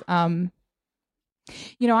because, I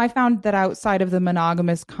found that outside of the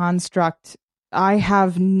monogamous construct, I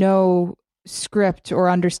have no script or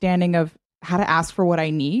understanding of how to ask for what I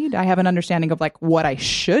need. I have an understanding of like what I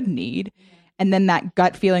should need. And then that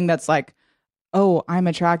gut feeling that's like, oh, I'm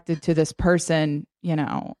attracted to this person,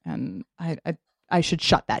 and I should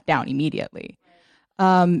shut that down immediately.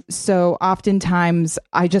 So oftentimes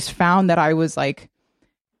I just found that I was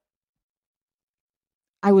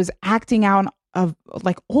acting out of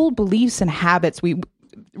like old beliefs and habits.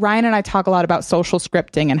 Ryan and I talk a lot about social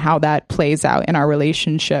scripting and how that plays out in our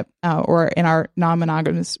relationship, or in our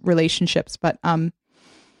non-monogamous relationships. But,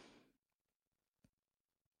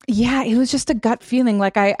 yeah, it was just a gut feeling.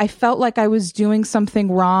 Like I felt like I was doing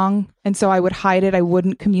something wrong. And so I would hide it. I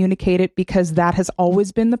wouldn't communicate it, because that has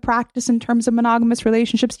always been the practice in terms of monogamous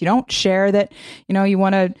relationships. You don't share that, you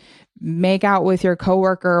want to make out with your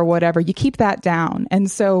coworker or whatever. You keep that down.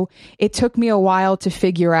 And so it took me a while to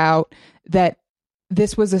figure out that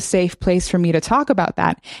this was a safe place for me to talk about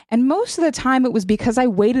that. And most of the time it was because I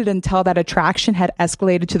waited until that attraction had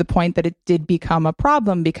escalated to the point that it did become a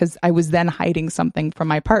problem, because I was then hiding something from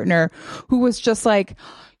my partner, who was just like,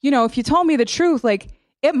 if you told me the truth, like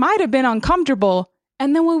it might have been uncomfortable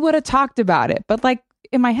and then we would have talked about it. But like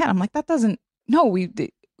in my head, I'm like, the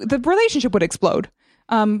relationship would explode.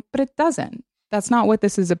 But it doesn't. That's not what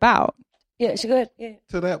this is about. Yeah, she good. Yeah.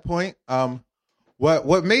 To that point,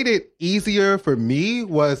 What made it easier for me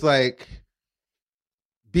was like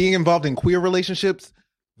being involved in queer relationships.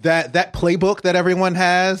 That playbook that everyone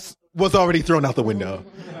has was already thrown out the window.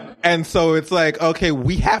 And so it's like, okay,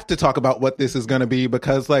 we have to talk about what this is going to be,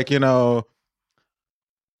 because like, you're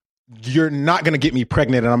not going to get me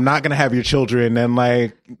pregnant and I'm not going to have your children. And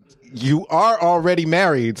like, you are already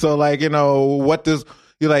married. So like,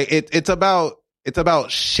 it's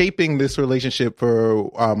about shaping this relationship for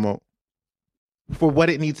what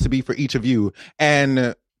it needs to be for each of you,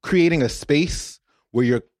 and creating a space where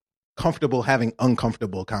you're comfortable having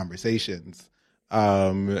uncomfortable conversations.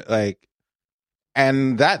 And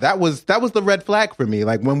that was the red flag for me.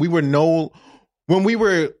 Like when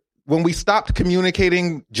we stopped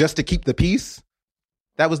communicating just to keep the peace,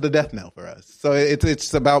 that was the death knell for us. So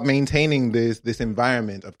it's about maintaining this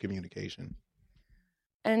environment of communication.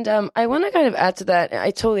 And I want to kind of add to that.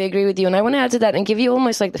 I totally agree with you. And I want to add to that and give you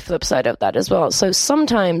almost like the flip side of that as well. So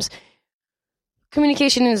sometimes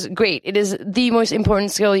communication is great. It is the most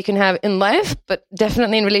important skill you can have in life, but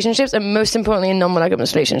definitely in relationships, and most importantly in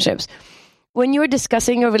non-monogamous relationships. When you're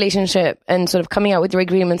discussing your relationship and sort of coming out with your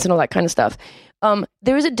agreements and all that kind of stuff,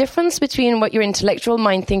 there is a difference between what your intellectual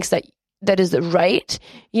mind thinks that is the right,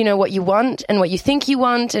 what you want and what you think you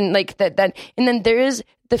want, and like that, and then there is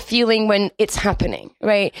the feeling when it's happening,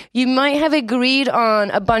 right? You might have agreed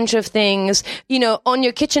on a bunch of things, on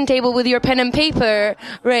your kitchen table with your pen and paper,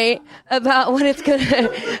 right? About what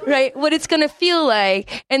it's gonna feel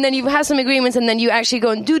like. And then you have some agreements, and then you actually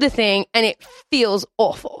go and do the thing, and it feels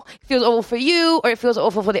awful. It feels awful for you, or it feels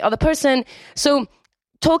awful for the other person. So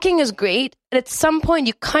talking is great, but at some point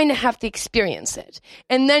you kind of have to experience it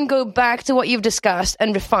and then go back to what you've discussed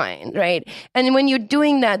and refine, right? And when you're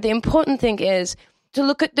doing that, the important thing is to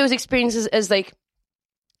look at those experiences as like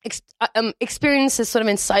experiences sort of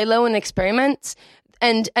in silo and experiments,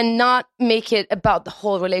 and not make it about the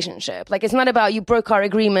whole relationship. Like it's not about you broke our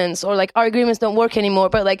agreements, or like our agreements don't work anymore,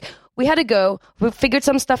 but like we had to go, we figured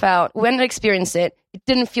some stuff out, we went and experienced it, it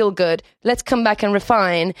didn't feel good, let's come back and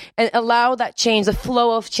refine and allow that change, the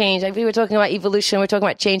flow of change. Like we were talking about evolution, we're talking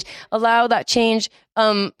about change, allow that change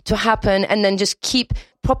to happen, and then just keep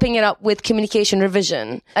propping it up with communication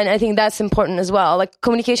revision. And I think that's important as well. Like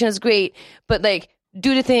communication is great, but like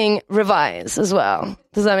do the thing, revise as well.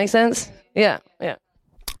 Does that make sense? Yeah.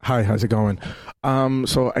 Hi, how's it going?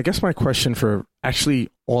 So I guess my question for actually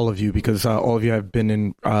all of you, because all of you have been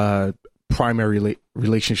in primary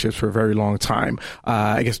relationships for a very long time.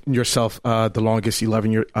 I guess yourself, the longest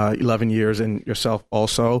 11 years, and yourself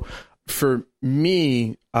also. For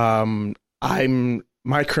me,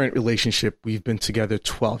 my current relationship, we've been together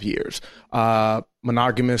 12 years.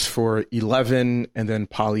 Monogamous for 11, and then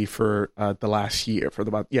poly for the last year, for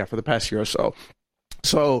the past year or so.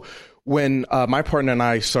 So when my partner and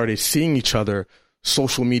I started seeing each other,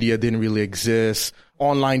 social media didn't really exist.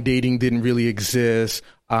 Online dating didn't really exist.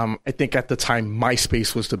 I think at the time,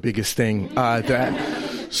 MySpace was the biggest thing.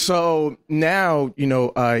 So now,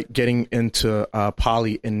 getting into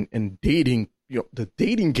poly and dating, the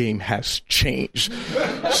dating game has changed.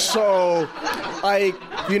 So, I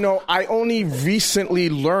only recently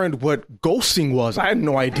learned what ghosting was. I had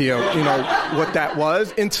no idea, what that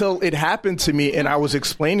was until it happened to me and I was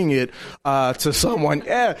explaining it to someone.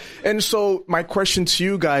 Yeah. And so my question to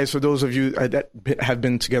you guys, for those of you that have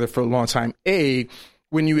been together for a long time,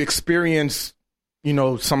 when you experience,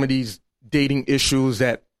 some of these dating issues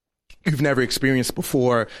that you've never experienced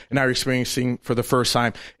before and are experiencing for the first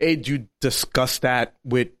time, did you discuss that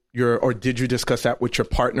with your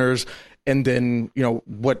partners? And then,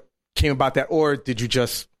 what came about that? Or did you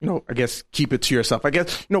just, I guess, keep it to yourself? I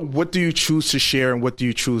guess, what do you choose to share and what do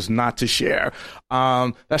you choose not to share?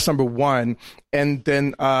 That's number one. And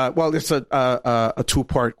then, it's a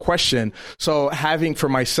two-part question. So having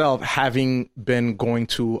been going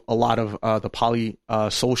to a lot of the poly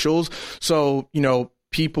socials, so,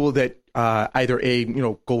 people that either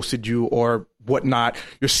ghosted you or whatnot,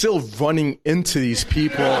 you're still running into these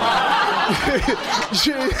people,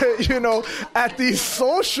 at these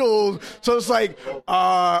socials. So it's like,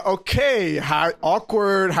 okay, how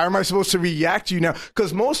awkward. How am I supposed to react to you now?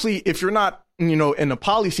 Because mostly, if you're not, in the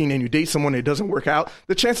poly scene and you date someone and it doesn't work out,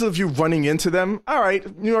 the chances of you running into them, all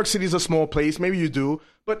right, New York City is a small place, maybe you do,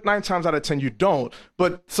 but 9 times out of 10 you don't.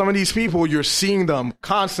 But some of these people, you're seeing them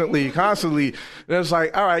constantly. And it's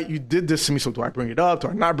like, all right, you did this to me, so do I bring it up? Do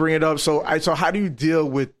I not bring it up? So how do you deal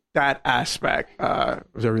with that aspect of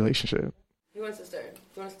the relationship? Who wants to start?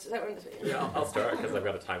 Yeah, I'll start because I've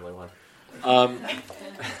got a timely one.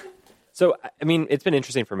 So, it's been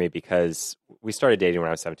interesting for me because we started dating when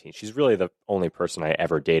I was 17. She's really the only person I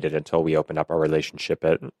ever dated until we opened up our relationship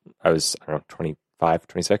I was 25,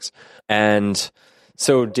 26. And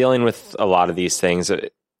so dealing with a lot of these things, I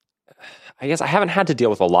guess I haven't had to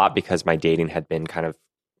deal with a lot because my dating had been kind of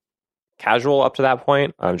casual up to that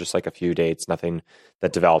point. Just like a few dates, nothing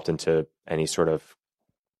that developed into any sort of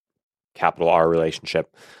capital R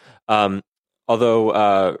relationship.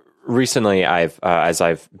 Although recently as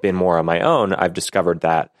I've been more on my own, I've discovered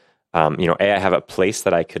that, I have a place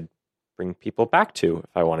that I could bring people back to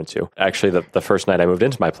if I wanted to. Actually, the first night I moved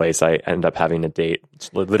into my place, I ended up having a date.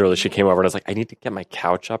 Literally, she came over and I was like, I need to get my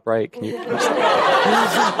couch upright. Can you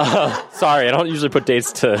sorry, I don't usually put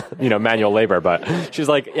dates to, manual labor, but she's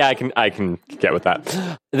like, yeah, I can get with that.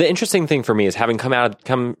 The interesting thing for me is having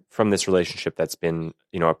come from this relationship that's been,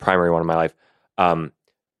 a primary one in my life.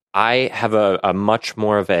 I have a much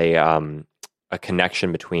more of a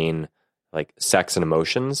connection between like sex and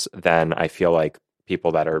emotions than I feel like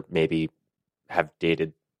people that are maybe have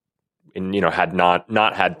dated and, had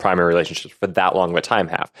not had primary relationships for that long of a time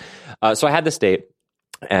have. So I had this date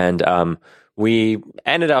and we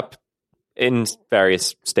ended up in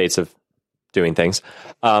various states of doing things.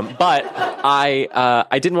 But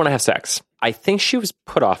I didn't want to have sex. I think she was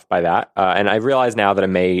put off by that. And I realize now that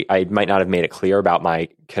I might not have made it clear about my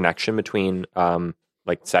connection between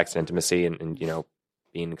like sex and intimacy and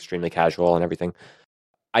being extremely casual and everything.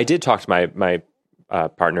 I did talk to my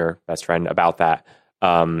partner, best friend, about that.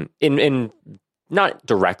 In not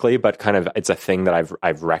directly, but kind of it's a thing that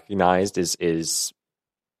I've recognized is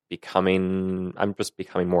becoming. I'm just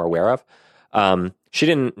becoming more aware of. She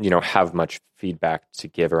didn't have much feedback to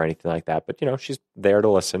give or anything like that, but she's there to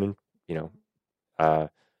listen and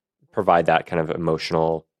provide that kind of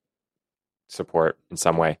emotional support in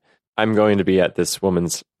some way. I'm going to be at this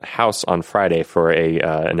woman's house on Friday for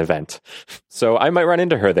an event, so I might run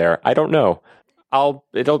into her there. I don't know.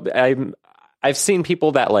 I've seen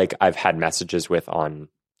people that like I've had messages with on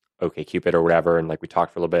OkCupid or whatever, and like we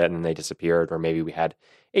talked for a little bit and then they disappeared, or maybe we had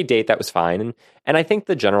a date that was fine. And I think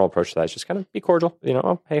the general approach to that is just kind of be cordial.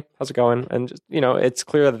 Oh, hey, how's it going? And just, it's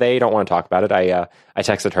clear that they don't want to talk about it. I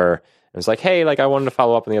texted her and was like, hey, like I wanted to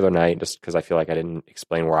follow up on the other night just because I feel like I didn't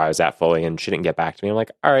explain where I was at fully, and she didn't get back to me. I'm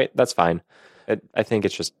like, all right, that's fine. I think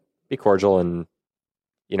it's just be cordial, and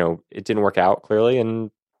it didn't work out clearly,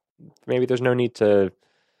 and maybe there's no need to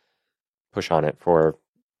push on it for,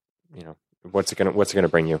 what's it gonna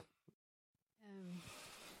bring you?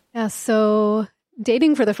 Yeah, so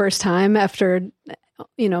dating for the first time after,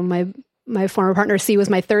 my former partner C was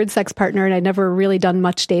my third sex partner, and I'd never really done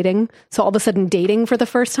much dating. So all of a sudden dating for the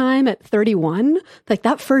first time at 31, like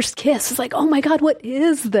that first kiss is like, oh my God, what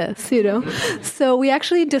is this? So we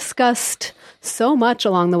actually discussed so much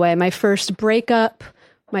along the way. My first breakup,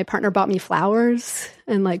 my partner bought me flowers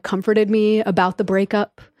and like comforted me about the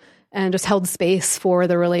breakup and just held space for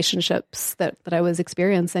the relationships that I was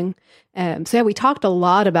experiencing. So yeah, we talked a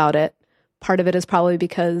lot about it. Part of it is probably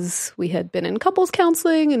because we had been in couples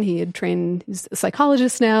counseling and he had trained, he's a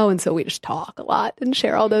psychologist now. And so we just talk a lot and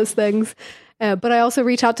share all those things. But I also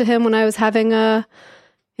reach out to him when I was having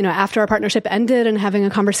after our partnership ended and having a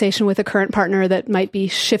conversation with a current partner that might be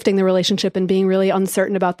shifting the relationship and being really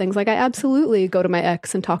uncertain about things. Like I absolutely go to my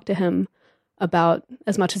ex and talk to him about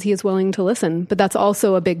as much as he is willing to listen. But that's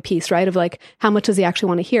also a big piece, right? Of like, how much does he actually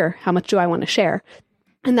want to hear? How much do I want to share?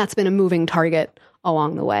 And that's been a moving target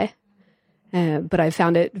along the way. But I've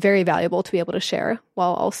found it very valuable to be able to share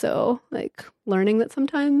while also like learning that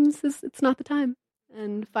sometimes it's not the time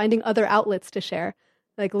and finding other outlets to share,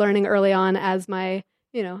 like learning early on as my,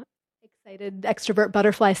 excited extrovert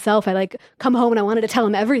butterfly self. I like come home and I wanted to tell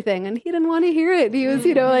him everything and he didn't want to hear it. He was,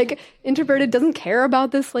 like introverted, doesn't care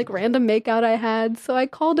about this like random makeout I had. So I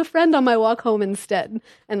called a friend on my walk home instead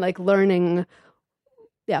and like learning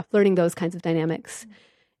those kinds of dynamics.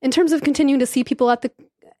 In terms of continuing to see people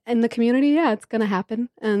in the community, yeah, it's going to happen.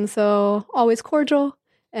 And so always cordial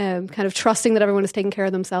and kind of trusting that everyone is taking care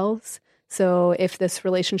of themselves. So if this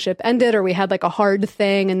relationship ended or we had like a hard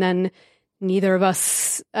thing and then neither of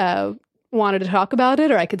us wanted to talk about it,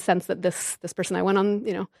 or I could sense that this person I went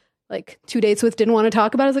on, like 2 dates with didn't want to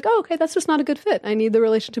talk about it, I was like, oh, okay, that's just not a good fit. I need the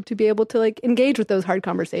relationship to be able to like engage with those hard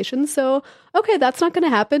conversations. So, okay, that's not going to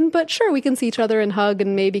happen, but sure, we can see each other and hug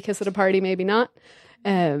and maybe kiss at a party, maybe not.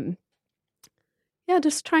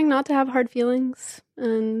 Just trying not to have hard feelings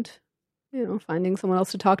and, finding someone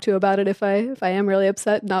else to talk to about it if I am really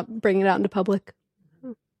upset, not bringing it out into public.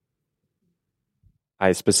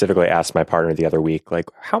 I specifically asked my partner the other week, like,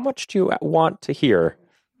 how much do you want to hear?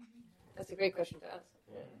 That's a great question to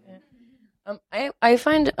ask. I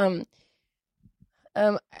find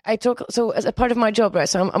I talk, so as a part of my job, right?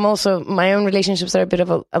 So I'm also, my own relationships are a bit of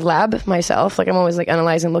a lab myself. Like I'm always like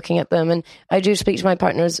analyzing, looking at them, and I do speak to my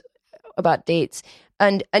partners about dates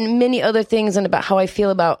and many other things and about how I feel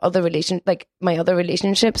about my other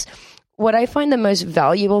relationships. What I find the most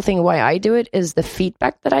valuable thing why I do it is the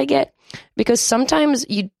feedback that I get, because sometimes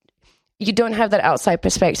you don't have that outside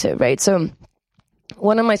perspective, right? So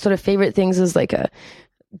one of my sort of favorite things is like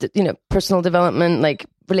personal development, like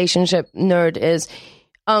relationship nerd is,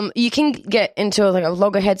 you can get into like a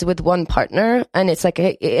loggerheads with one partner and it's like,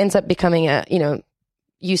 it ends up becoming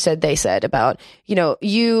you said, they said about, you're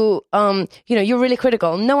really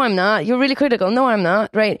critical. No, I'm not. You're really critical. No, I'm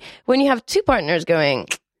not. Right. When you have two partners going,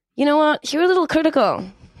 you know what? You're a little critical.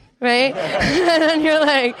 Right. And you're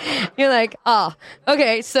like,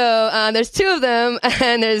 okay. So, there's two of them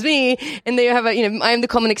and there's me and they have I'm the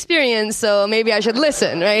common experience. So maybe I should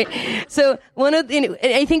listen. Right. So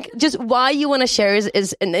I think just why you want to share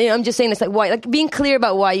is, and I'm just saying this, like why, like being clear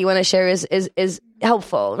about why you want to share is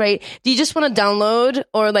helpful, right? Do you just want to download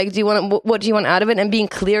or like, what do you want out of it? And being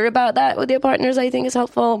clear about that with your partners, I think is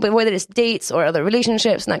helpful, but whether it's dates or other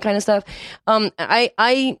relationships and that kind of stuff.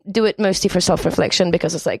 I do it mostly for self-reflection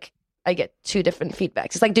because it's like, I get two different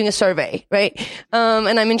feedbacks. It's like doing a survey, right?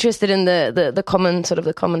 And I'm interested in the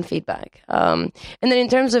common feedback. And then in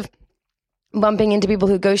terms of bumping into people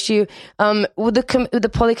who ghost you,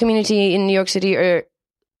 the poly community in New York City are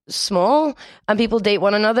small and people date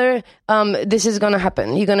one another. This is going to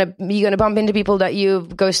happen. You're going to bump into people that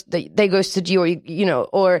they ghosted you,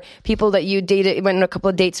 or people that you dated, went on a couple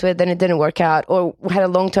of dates with and it didn't work out, or had a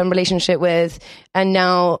long-term relationship with and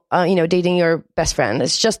now dating your best friend.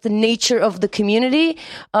 It's just the nature of the community.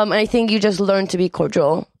 And I think you just learn to be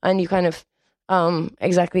cordial and you kind of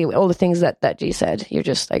exactly all the things that G said. You're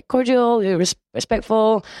just like cordial, you're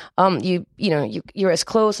respectful, you're as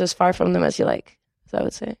close, as far from them as you like. So I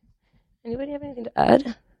would say. Anybody have anything to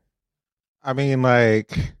add? I mean,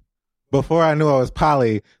 like, before I knew I was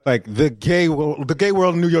poly, like the gay world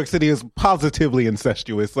in New York City is positively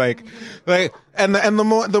incestuous. Like, and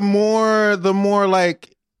the more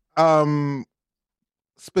like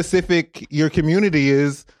specific your community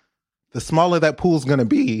is, the smaller that pool's gonna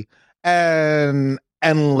be. And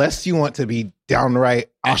unless you want to be downright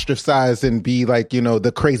ostracized and be like,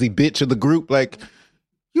 the crazy bitch of the group, like,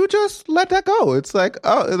 you just let that go. It's like,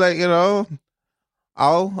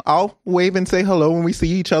 I'll wave and say hello when we see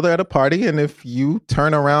each other at a party. And if you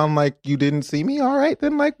turn around like you didn't see me, all right,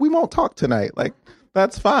 then like we won't talk tonight. Like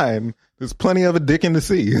that's fine. There's plenty of a dick in the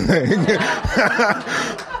sea.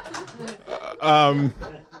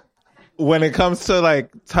 When it comes to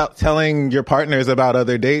like telling your partners about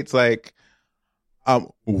other dates, like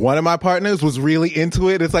one of my partners was really into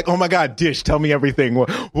it. It's like, oh my God, Dish, tell me everything.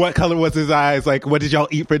 What color was his eyes? Like, what did y'all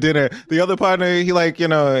eat for dinner? The other partner, he like, you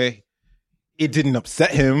know, it didn't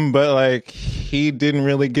upset him, but like he didn't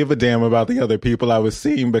really give a damn about the other people I was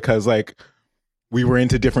seeing because like we were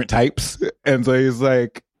into different types. And so he's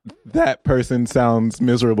like, that person sounds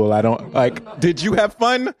miserable. I don't like, did you have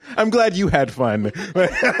fun? I'm glad you had fun.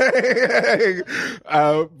 But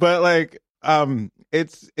like,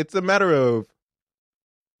 it's a matter of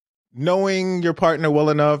knowing your partner well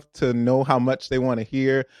enough to know how much they want to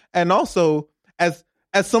hear. And also as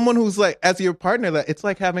someone who's like, as your partner, it's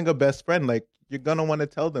like having a best friend. Like you're going to want to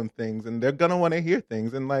tell them things and they're going to want to hear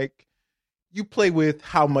things. And like, you play with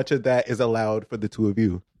how much of that is allowed for the two of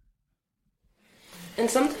you. And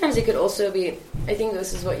sometimes it could also be, I think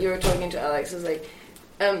this is what you were talking to Alex, is like,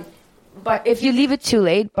 but if you leave it too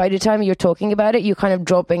late, by the time you're talking about it, you're kind of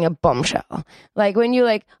dropping a bombshell. Like when you're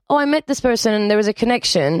like, oh, I met this person and there was a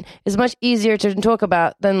connection, it's much easier to talk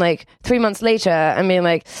about than like 3 months later. I mean,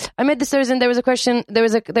 like, I met this person, there was a question, there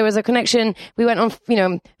was a connection, we went on,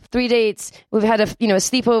 3 dates, we've had a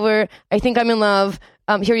sleepover, I think I'm in love.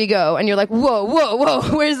 Here you go. And you're like, whoa,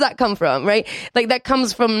 where does that come from, right? Like that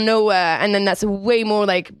comes from nowhere. And then that's way more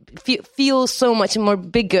like, feels so much more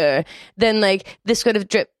bigger than like this sort of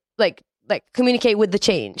drip, like communicate with the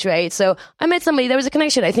change, right? So I met somebody, there was a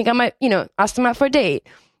connection. I think I might, ask them out for a date.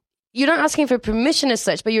 You're not asking for permission as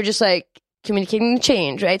such, but you're just like communicating the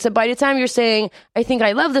change, right? So by the time you're saying, I think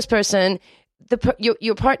I love this person,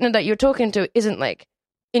 your partner that you're talking to isn't like,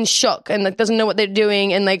 in shock and like doesn't know what they're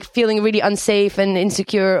doing and like feeling really unsafe and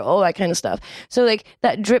insecure, all that kind of stuff. So like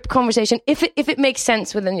that drip conversation, if it makes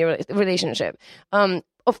sense within your relationship,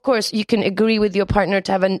 of course you can agree with your partner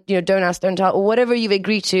to have a don't ask, don't tell, or whatever you've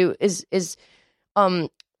agreed to is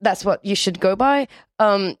that's what you should go by.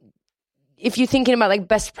 If you're thinking about like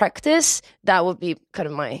best practice, that would be kind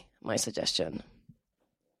of my suggestion.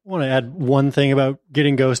 I want to add one thing about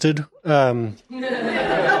getting ghosted.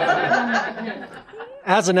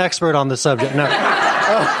 As an expert on the subject, no.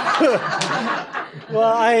 Well,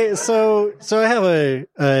 I have a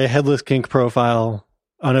headless kink profile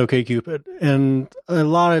on OkCupid, and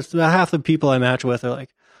about half the people I match with are like,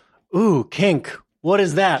 "Ooh, kink, what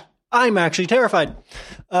is that?" I'm actually terrified.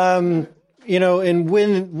 And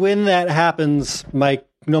when that happens, my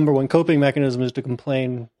number one coping mechanism is to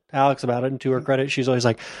complain to Alex about it. And to her credit, she's always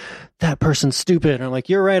like, "That person's stupid." And I'm like,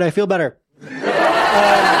 "You're right. I feel better."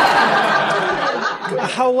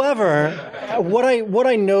 However, what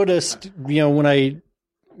I noticed, when I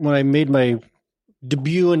made my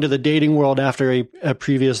debut into the dating world after a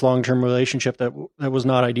previous long-term relationship that was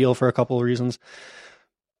not ideal for a couple of reasons,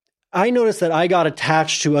 I noticed that I got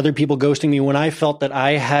attached to other people ghosting me when I felt that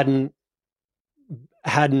I hadn't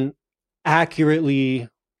accurately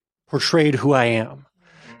portrayed who I am.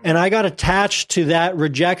 And I got attached to that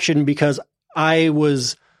rejection because I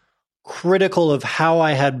was critical of how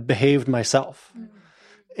I had behaved myself.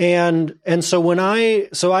 And so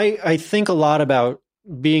I think a lot about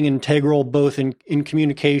being integral both in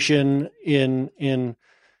communication, in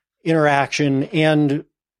interaction, and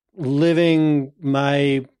living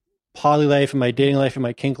my poly life and my dating life and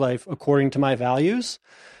my kink life according to my values,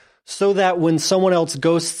 so that when someone else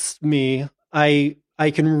ghosts me, I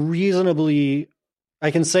can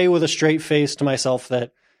say with a straight face to myself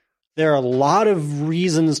that there are a lot of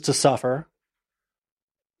reasons to suffer.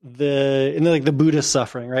 The Buddhist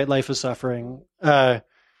suffering, right? Life is suffering. I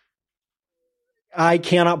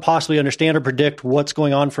cannot possibly understand or predict what's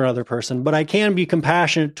going on for another person, but I can be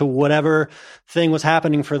compassionate to whatever thing was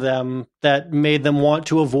happening for them that made them want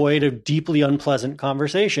to avoid a deeply unpleasant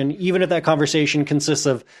conversation, even if that conversation consists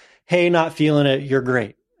of, "Hey, not feeling it, you're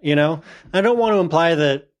great." I don't want to imply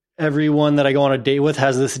that everyone that I go on a date with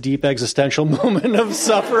has this deep existential moment of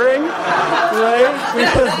suffering, right?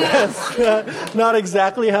 Because that's not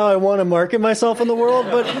exactly how I want to market myself in the world,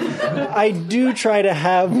 but I do try to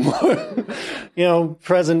have more,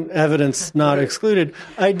 present evidence not excluded.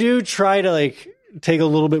 I do try to take a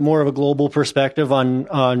little bit more of a global perspective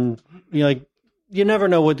on you never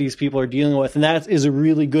know what these people are dealing with. And that is a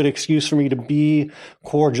really good excuse for me to be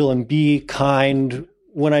cordial and be kind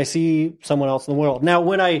when I see someone else in the world. Now,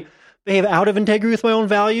 when I behave out of integrity with my own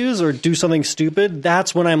values or do something stupid,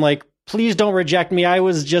 that's when I'm like, please don't reject me. I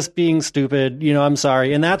was just being stupid. I'm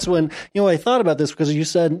sorry. And that's when, I thought about this because you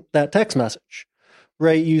said that text message,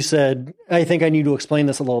 right, you said, I think I need to explain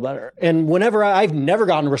this a little better. And whenever I've never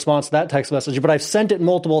gotten a response to that text message, but I've sent it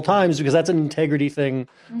multiple times because that's an integrity thing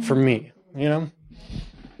for me, you know?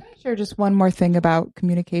 Sure. Just one more thing about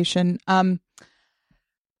communication. Ryan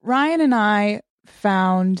and I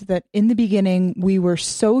found that in the beginning, we were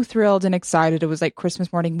so thrilled and excited. It was like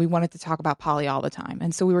Christmas morning. We wanted to talk about poly all the time.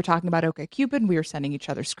 And so we were talking about OkCupid. We were sending each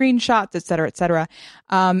other screenshots, et cetera, et cetera.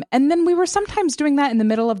 And then we were sometimes doing that in the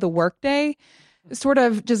middle of the workday, sort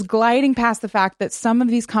of just gliding past the fact that some of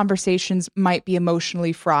these conversations might be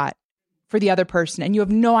emotionally fraught for the other person. And you have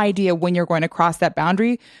no idea when you're going to cross that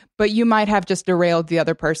boundary, but you might have just derailed the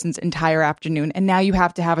other person's entire afternoon. And now you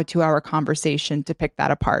have to have a 2-hour conversation to pick that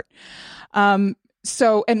apart. And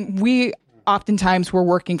we oftentimes were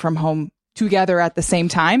working from home together at the same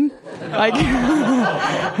time,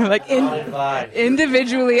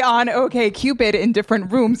 individually on OkCupid in different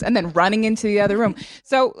rooms and then running into the other room.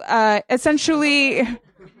 So essentially,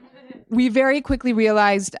 we very quickly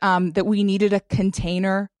realized that we needed a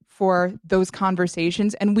container for those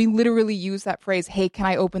conversations. And we literally use that phrase, hey, can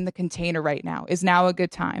I open the container right now? Is now a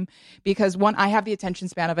good time? Because one, I have the attention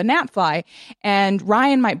span of a gnatfly, and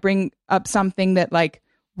Ryan might bring up something that like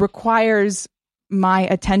requires my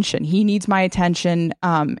attention. He needs my attention.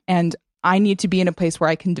 And I need to be in a place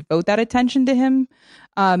where I can devote that attention to him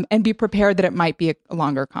and be prepared that it might be a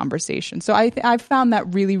longer conversation. So I've found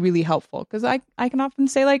that really, really helpful because I can often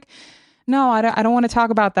say like, no, I don't want to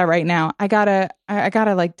talk about that right now. I gotta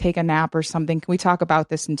like take a nap or something. Can we talk about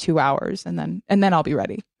this in 2 hours and then I'll be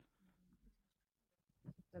ready.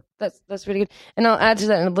 That's really good. And I'll add to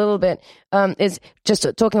that in a little bit. Is just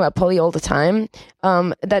talking about poly all the time.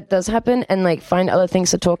 That does happen, and like find other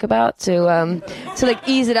things to talk about to like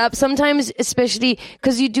ease it up. Sometimes, especially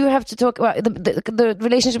because you do have to talk about the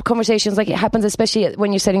relationship conversations. Like it happens, especially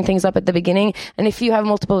when you're setting things up at the beginning. And if you have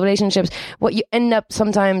multiple relationships, what you end up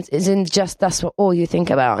sometimes is in just that's what all you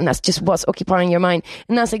think about, and that's just what's occupying your mind,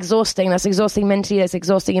 and that's exhausting. That's exhausting mentally. That's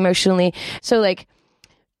exhausting emotionally. So like,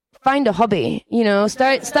 find a hobby,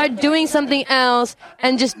 start doing something else,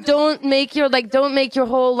 and just don't make your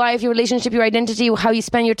whole life, your relationship, your identity, how you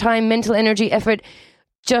spend your time, mental energy, effort,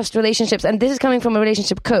 just relationships. And this is coming from a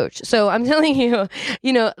relationship coach. So I'm telling you,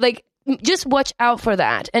 just watch out for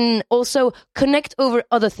that. And also connect over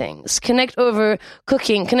other things, connect over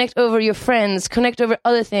cooking, connect over your friends, connect over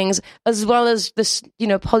other things, as well as this,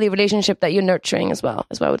 poly relationship that you're nurturing as well,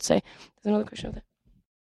 is what I would say. There's another question over there.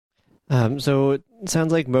 So it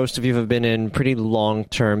sounds like most of you have been in pretty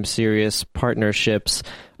long-term, serious partnerships.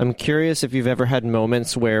 I'm curious if you've ever had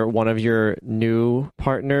moments where one of your new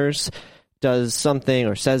partners does something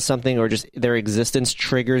or says something, or just their existence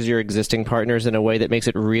triggers your existing partners in a way that makes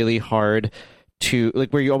it really hard to,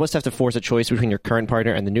 like, where you almost have to force a choice between your current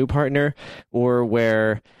partner and the new partner, or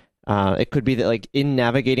where it could be that, like, in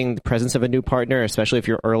navigating the presence of a new partner, especially if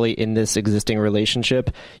you're early in this existing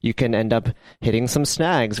relationship, you can end up hitting some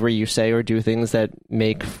snags where you say or do things that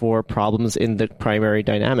make for problems in the primary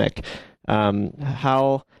dynamic.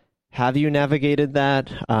 How have you navigated that?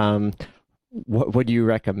 What would you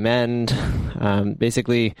recommend?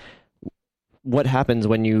 Basically, what happens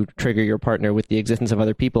when you trigger your partner with the existence of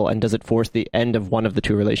other people, and does it force the end of one of the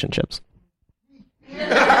two relationships?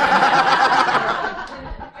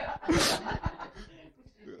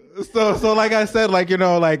 So like I said,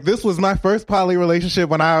 this was my first poly relationship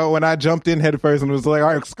when I jumped in head first and was like,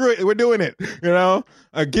 all right, screw it, we're doing it,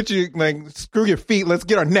 screw your feet, let's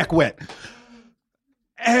get our neck wet.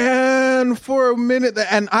 And for a minute,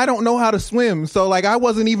 and I don't know how to swim, so I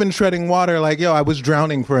wasn't even treading water. I was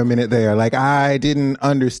drowning for a minute there. I didn't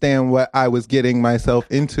understand what I was getting myself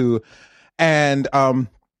into. And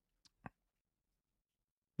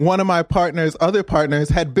one of my other partners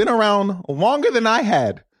had been around longer than I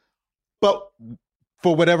had, but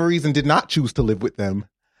for whatever reason did not choose to live with them.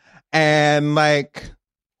 And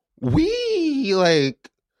we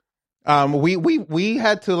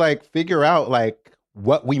had to figure out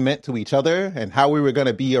what we meant to each other and how we were going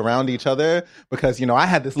to be around each other, because I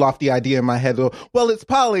had this lofty idea in my head, well, it's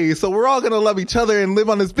poly, so we're all going to love each other and live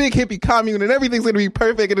on this big hippie commune and everything's going to be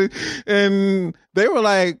perfect. And they were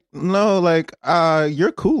like, no,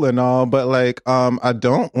 you're cool and all, but I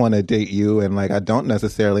don't want to date you, and I don't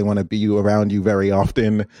necessarily want to be around you very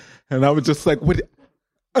often. And I was just like, what?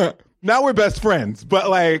 Now we're best friends, but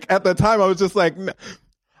at the time I was just like,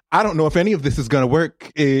 I don't know if any of this is gonna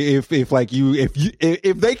work. If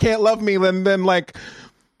they can't love me, then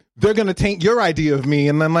they're gonna taint your idea of me,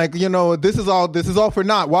 and then this is all for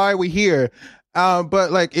naught. Why are we here?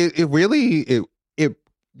 But it really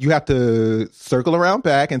you have to circle around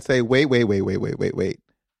back and say, wait.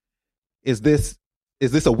 Is this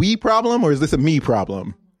is this a we problem or is this a me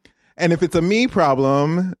problem? And if it's a me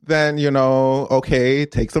problem, then, okay,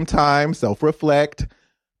 take some time, self-reflect,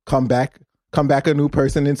 come back a new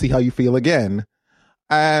person and see how you feel again.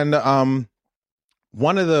 And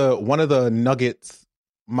one of the nuggets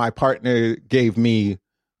my partner gave me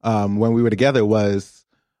when we were together was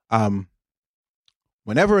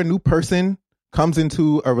whenever a new person comes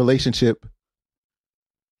into a relationship,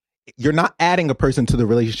 you're not adding a person to the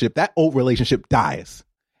relationship. That old relationship dies.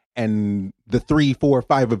 And the 3, 4,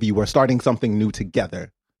 5 of you are starting something new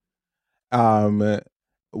together. Your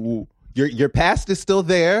past is still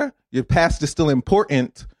there. Your past is still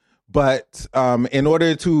important. But in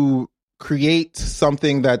order to create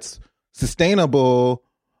something that's sustainable,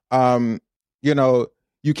 you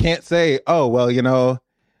can't say, oh, well,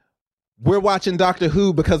 we're watching Doctor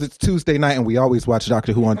Who because it's Tuesday night and we always watch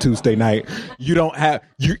Doctor Who on Tuesday night. You don't have,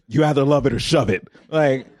 you either love it or shove it.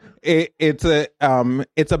 Like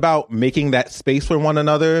it's about making that space for one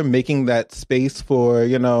another, making that space for,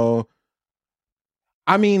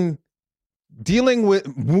 dealing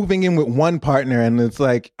with moving in with one partner and it's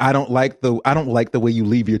like, I don't like the way you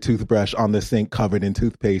leave your toothbrush on the sink covered in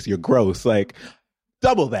toothpaste. You're gross. Like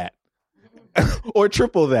double that. Or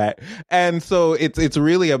triple that. And so it's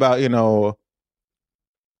really about,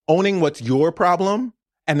 owning what's your problem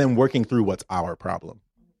and then working through what's our problem.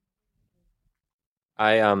 So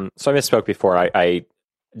I misspoke before. I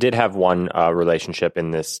did have one relationship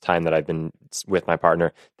in this time that I've been with my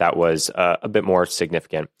partner that was a bit more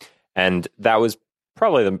significant. And that was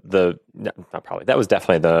probably that was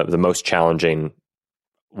definitely the most challenging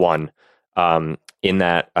one. In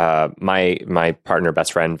that my partner,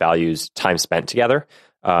 best friend, values time spent together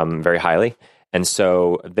very highly, and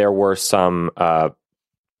so there were some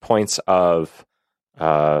points of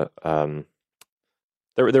there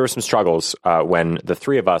were some struggles when the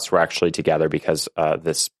three of us were actually together because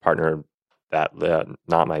this partner that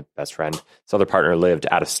not my best friend, this other partner lived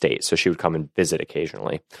out of state, so she would come and visit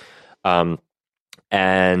occasionally, and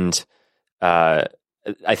I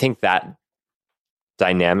think that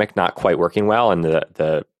dynamic not quite working well, and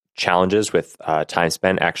the challenges with time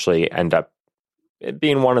spent actually end up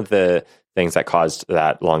being one of the things that caused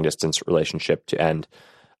that long distance relationship to end.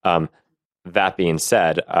 That being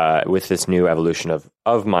said, with this new evolution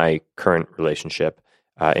of my current relationship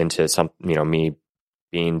into some, me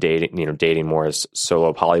being dating more as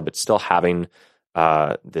solo poly, but still having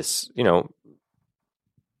this,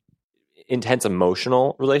 intense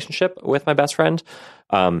emotional relationship with my best friend.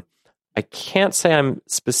 I can't say I'm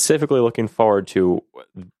specifically looking forward to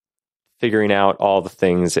figuring out all the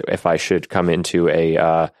things if I should come into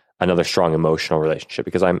another strong emotional relationship,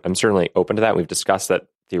 because I'm certainly open to that. We've discussed that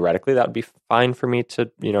theoretically that would be fine for me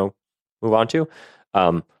to move on to,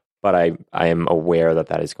 but I am aware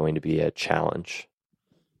that is going to be a challenge.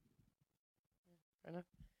 Fair enough.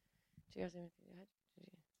 Do you guys have anything to add?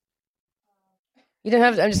 You don't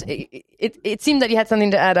have to. I'm just. It seemed that you had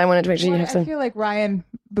something to add. I wanted to make sure you have some. I feel like Ryan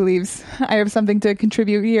believes I have something to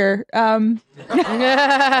contribute here. Not.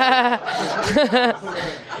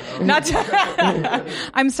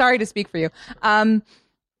 I'm sorry to speak for you. I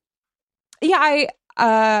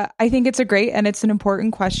think it's a great and it's an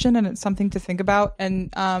important question and it's something to think about.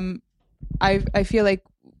 And I feel like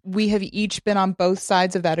we have each been on both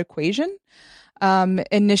sides of that equation.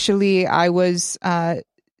 Initially, I was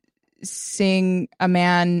seeing a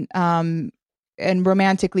man, and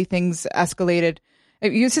romantically things escalated.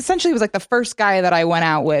 It was like the first guy that I went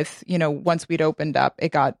out with, once we'd opened up,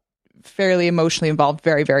 it got fairly emotionally involved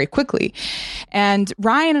very, very quickly. And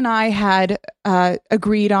Ryan and I had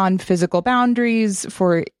agreed on physical boundaries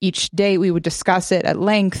for each date. We would discuss it at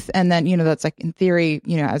length. And then, that's like in theory,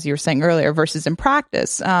 as you were saying earlier, versus in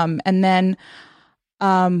practice. And then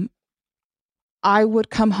I would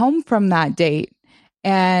come home from that date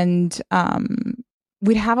and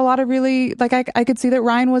we'd have a lot of really, like, I could see that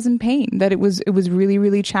Ryan was in pain, that it was really,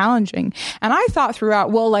 really challenging. And I thought throughout,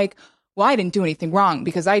 well, I didn't do anything wrong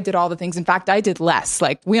because I did all the things. In fact, I did less.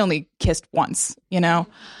 Like, we only kissed once, It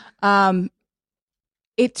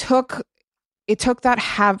took that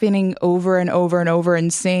happening over and over and over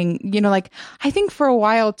and saying, I think for a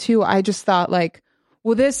while too, I just thought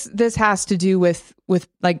well, this has to do with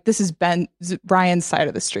this is Ryan's side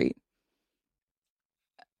of the street.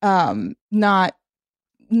 Not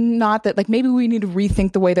that maybe we need to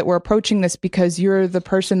rethink the way that we're approaching this because you're the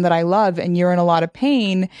person that I love and you're in a lot of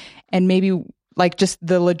pain, and maybe just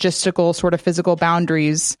the logistical sort of physical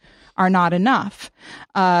boundaries are not enough.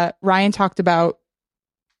 Ryan talked about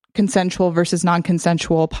consensual versus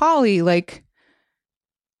non-consensual poly.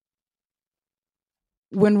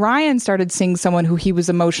 when Ryan started seeing someone who he was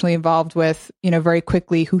emotionally involved with, very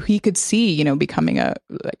quickly, who he could see, becoming a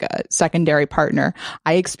secondary partner,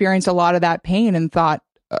 I experienced a lot of that pain and thought,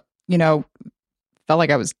 felt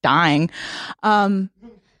like I was dying.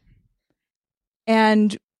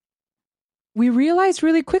 And we realized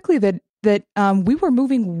really quickly that we were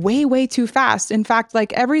moving way, way too fast. In fact,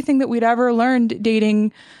 like everything that we'd ever learned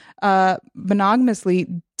dating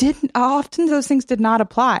monogamously often those things did not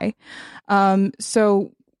apply.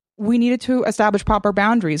 So we needed to establish proper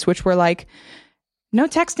boundaries, which were like no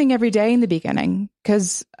texting every day in the beginning,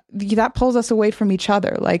 because that pulls us away from each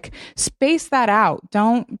other. Like space that out.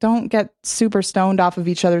 Don't get super stoned off of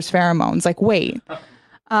each other's pheromones. Like wait,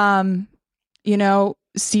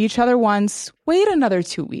 see each other once, wait another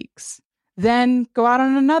 2 weeks, then go out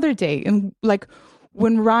on another date. And like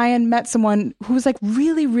when Ryan met someone who was like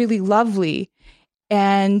really, really lovely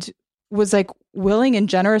and was like willing and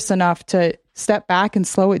generous enough to step back and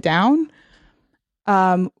slow it down.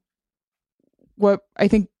 What I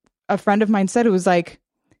think a friend of mine said, it was like,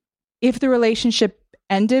 if the relationship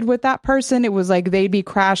ended with that person, it was like they'd be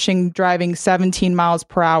crashing, driving 17 miles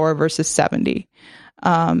per hour versus 70.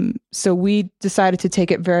 So we decided to take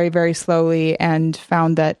it very, very slowly and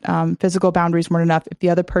found that physical boundaries weren't enough. If the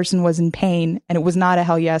other person was in pain and it was not a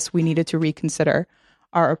hell yes, we needed to reconsider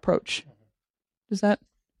our approach. Does that?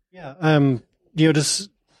 Yeah. Just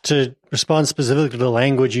to respond specifically to the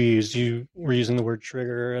language you used, you were using the word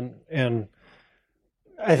trigger, and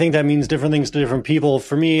I think that means different things to different people.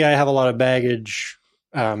 For me, I have a lot of baggage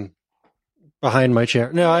behind my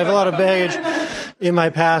chair. No, I have a lot of baggage in my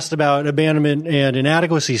past about abandonment and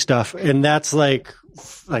inadequacy stuff, and that's like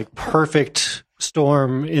perfect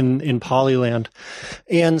storm in Polyland.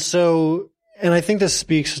 And I think this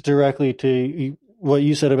speaks directly to what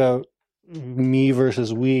you said about me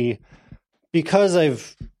versus we, because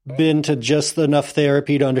I've been to just enough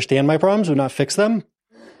therapy to understand my problems but not fix them.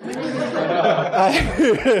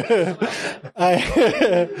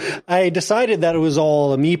 I decided that it was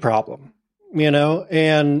all a me problem,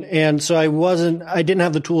 and so I didn't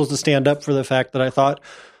have the tools to stand up for the fact that I thought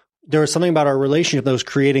there was something about our relationship that was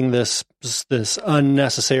creating this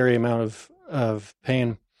unnecessary amount of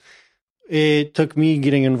pain. It took me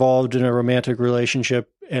getting involved in a romantic relationship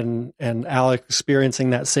and Alec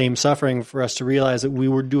experiencing that same suffering for us to realize that we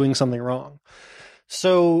were doing something wrong.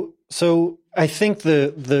 So I think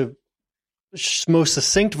the most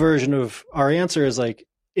succinct version of our answer is like,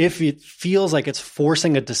 if it feels like it's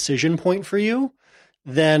forcing a decision point for you,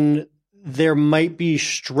 then there might be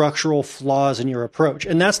structural flaws in your approach.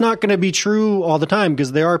 And that's not going to be true all the time,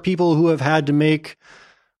 because there are people who have had to make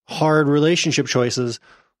hard relationship choices.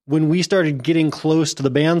 When we started getting close to the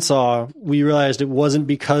bandsaw, we realized it wasn't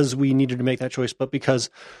because we needed to make that choice, but because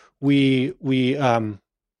we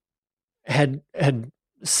had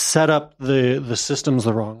set up the systems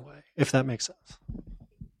the wrong way, if that makes sense.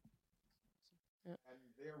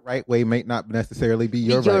 Their right way may not necessarily be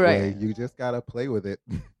your right way. You just gotta play with it.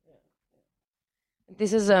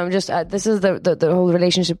 This is this is the whole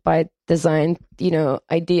relationship by design,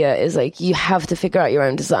 idea is like you have to figure out your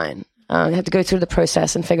own design. You have to go through the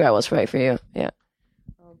process and figure out what's right for you. Yeah.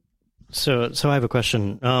 So I have a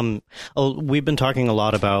question. We've been talking a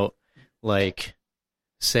lot about, like,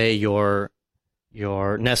 say your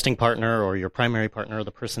nesting partner or your primary partner, or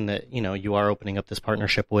the person that you are opening up this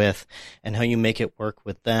partnership with, and how you make it work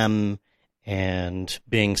with them and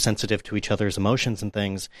being sensitive to each other's emotions and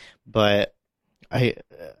things. But I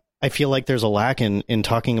feel like there's a lack in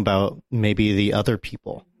talking about maybe the other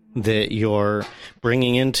people that you're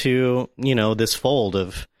bringing into, this fold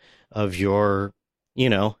of your,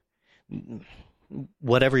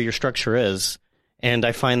 whatever your structure is. And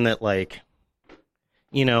I find that, like,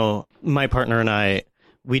 my partner and I,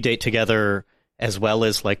 we date together as well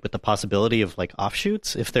as, like, with the possibility of, like,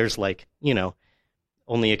 offshoots. If there's, like,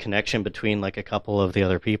 only a connection between, like, a couple of the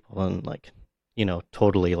other people, and, like,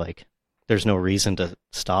 totally, like, there's no reason to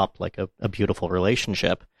stop, like, a beautiful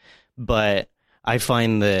relationship. But I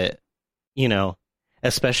find that,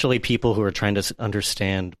 especially people who are trying to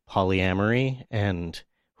understand polyamory and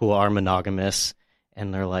who are monogamous,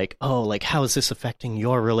 and they're like, oh, like, how is this affecting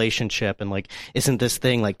your relationship? And, like, isn't this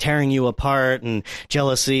thing, like, tearing you apart, and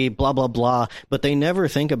jealousy, blah, blah, blah. But they never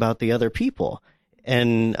think about the other people.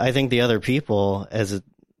 And I think the other people, as,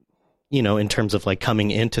 in terms of, like, coming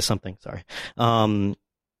into something,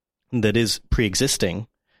 that is pre-existing,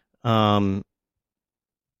 have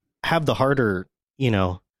the harder,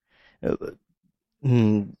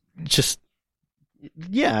 just,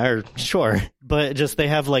 yeah, or sure, but just they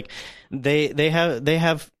have, like, they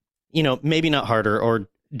have maybe not harder, or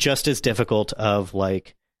just as difficult of,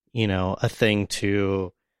 like, a thing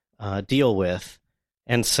to deal with.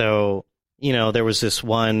 And so, there was this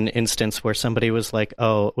one instance where somebody was like,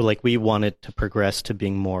 oh, like we wanted to progress to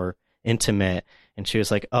being more intimate. And she was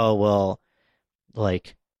like, oh, well,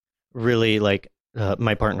 like really like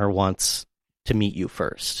my partner wants to meet you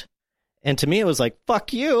first. And to me, it was like,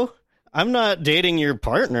 fuck you. I'm not dating your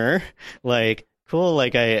partner. Like, cool.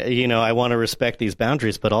 Like I want to respect these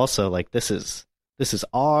boundaries, but also like this is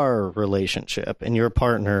our relationship, and your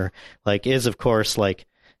partner like is of course like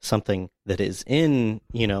something that is in,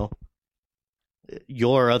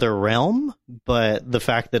 your other realm, but the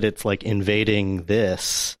fact that it's like invading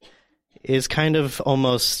this is kind of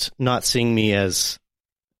almost not seeing me as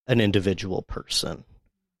an individual person,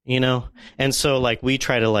 And so like we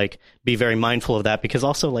try to like be very mindful of that, because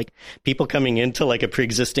also like people coming into like a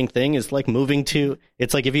pre-existing thing is like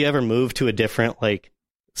it's like if you ever move to a different like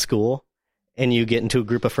school and you get into a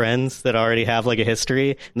group of friends that already have like a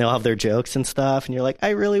history and they'll have their jokes and stuff, and you're like, I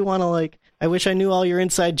really want to like, I wish I knew all your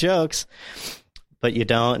inside jokes, but you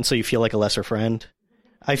don't, and so you feel like a lesser friend.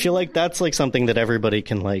 I feel like that's like something that everybody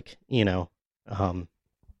can like, I don't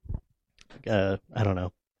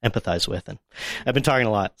know, empathize with. And I've been talking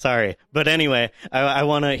a lot, sorry, but anyway, I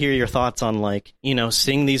want to hear your thoughts on like,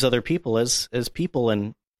 seeing these other people as people.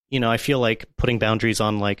 And I feel like putting boundaries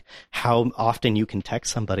on like how often you can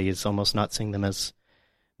text somebody is almost not seeing them as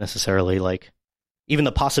necessarily like even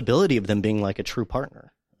the possibility of them being like a true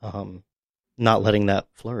partner, not letting that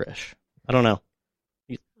flourish. I don't know.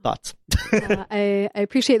 Thoughts? I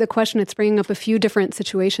appreciate the question. It's bringing up a few different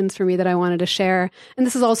situations for me that I wanted to share. And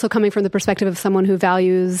this is also coming from the perspective of someone who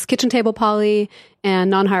values kitchen table poly and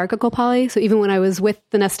non-hierarchical poly. So even when I was with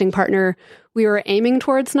the nesting partner, we were aiming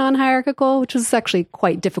towards non-hierarchical, which was actually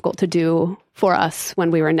quite difficult to do for us when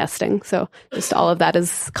we were nesting. So just all of that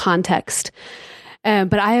is context.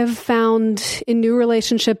 But I have found in new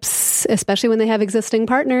relationships, especially when they have existing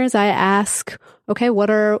partners, I ask, okay, what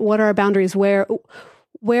are our boundaries? Where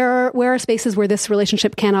are spaces where this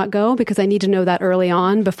relationship cannot go? Because I need to know that early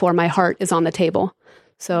on before my heart is on the table.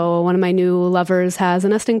 So one of my new lovers has a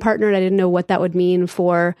nesting partner, and I didn't know what that would mean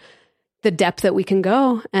for the depth that we can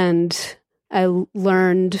go. And I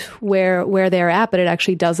learned where they're at, but it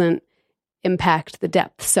actually doesn't impact the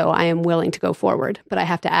depth. So I am willing to go forward, but I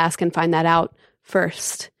have to ask and find that out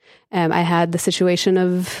first. I had the situation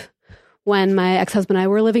of when my ex-husband and I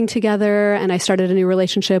were living together, and I started a new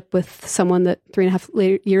relationship with someone that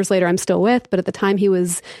 3.5 years later I'm still with. But at the time he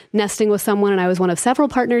was nesting with someone, and I was one of several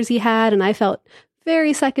partners he had. And I felt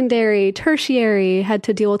very secondary, tertiary, had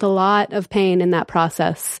to deal with a lot of pain in that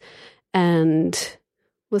process, and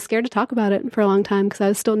was scared to talk about it for a long time because I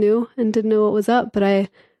was still new and didn't know what was up. But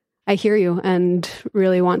I hear you and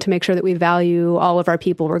really want to make sure that we value all of our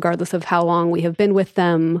people, regardless of how long we have been with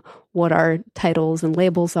them, what our titles and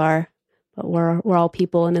labels are. But we're all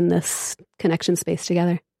people and in this connection space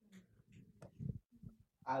together.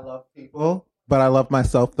 I love people, but I love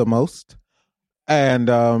myself the most. And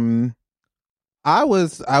I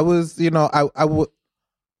was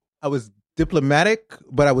diplomatic,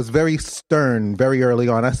 but I was very stern very early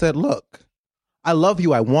on. I said, look, I love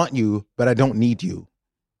you, I want you, but I don't need you.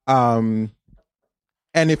 And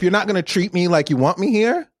if you're not going to treat me like you want me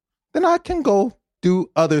here, then I can go do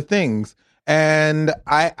other things. And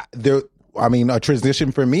a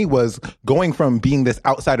transition for me was going from being this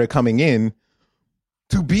outsider coming in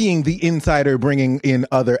to being the insider bringing in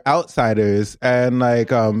other outsiders. And like,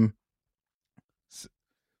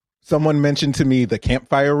 someone mentioned to me the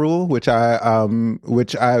campfire rule, which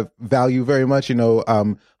I value very much,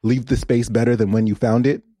 leave the space better than when you found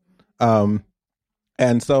it.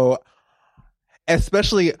 And so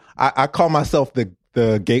especially I call myself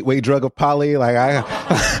the gateway drug of poly. Like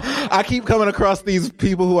I keep coming across these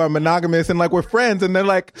people who are monogamous and like we're friends, and they're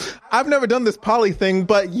like, I've never done this poly thing,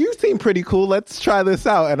 but you seem pretty cool. Let's try this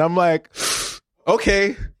out. And I'm like,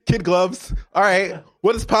 okay, kid gloves. All right.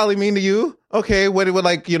 What does poly mean to you? Okay. What it would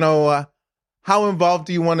like, how involved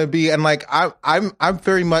do you want to be? And like, I'm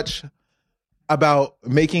very much about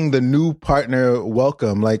making the new partner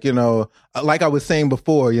welcome. Like, like I was saying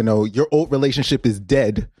before, your old relationship is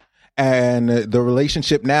dead, and the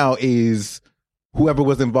relationship now is whoever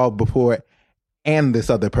was involved before and this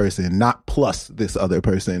other person, not plus this other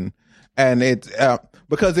person. And it's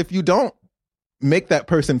because if you don't make that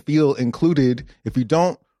person feel included, if you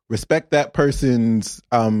don't respect that person's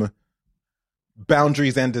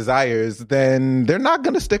boundaries and desires, then they're not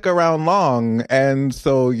going to stick around long. And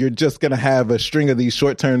so you're just going to have a string of these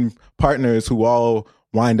short-term partners who all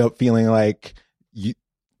wind up feeling like you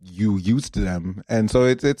used them. And so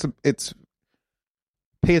it's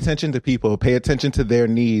pay attention to people, pay attention to their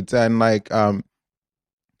needs. And like,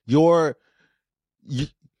 your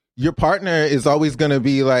partner is always going to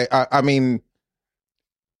be like, I mean,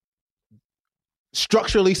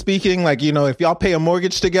 structurally speaking, like, you know, if y'all pay a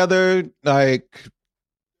mortgage together, like,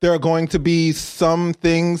 there are going to be some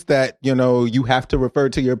things that, you know, you have to refer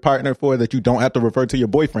to your partner for that you don't have to refer to your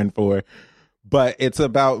boyfriend for. But it's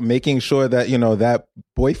about making sure that, you know, that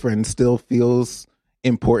boyfriend still feels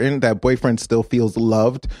important, that boyfriend still feels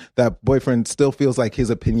loved, that boyfriend still feels like his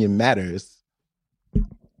opinion matters.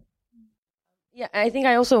 Yeah, I think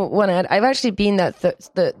I also want to add, I've actually been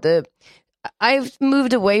that I've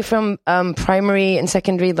moved away from primary and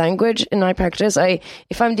secondary language in my practice.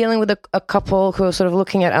 If I'm dealing with a couple who are sort of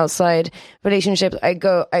looking at outside relationships, I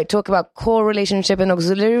talk about core relationship and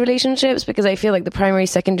auxiliary relationships, because I feel like the primary,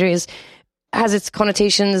 secondary has its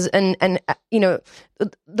connotations, and you know,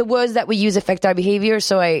 the words that we use affect our behavior.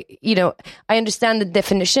 So I understand the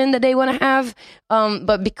definition that they want to have,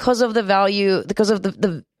 but because of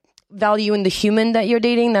the value in the human that you're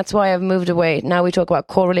dating, that's why I've moved away. Now we talk about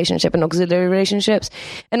core relationship and auxiliary relationships,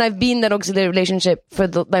 and I've been that auxiliary relationship for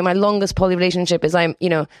my longest poly relationship is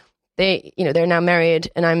they're now married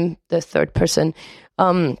and I'm the third person,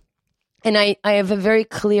 and I have a very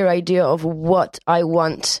clear idea of what I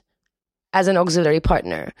want as an auxiliary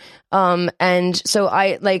partner, and so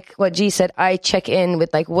I, like what G said, I check in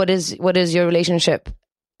with like what is your relationship.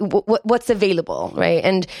 What's available, right?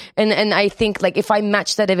 And I think, like, if I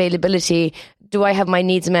match that availability, do I have my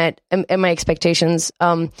needs met? Am my expectations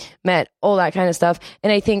met? All that kind of stuff.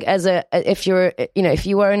 And I think if you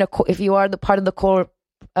are the part of the core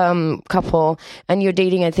couple and you're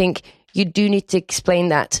dating, I think you do need to explain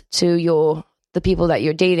that to the people that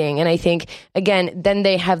you're dating. And I think, again, then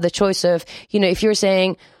they have the choice of, you know, if you're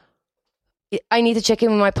saying, I need to check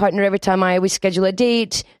in with my partner every time we schedule a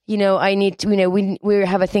date. You know, I need to, you know, we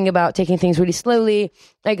have a thing about taking things really slowly.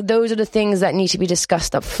 Like, those are the things that need to be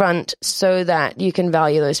discussed up front so that you can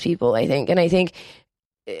value those people, I think. And I think,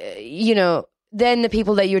 you know, then the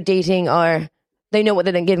people that you're dating they know what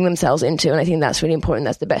they're getting themselves into. And I think that's really important.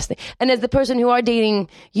 That's the best thing. And as the person who are dating,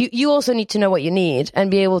 you also need to know what you need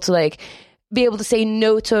and be able to say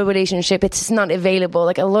no to a relationship. It's not available.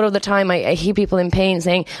 Like, a lot of the time I hear people in pain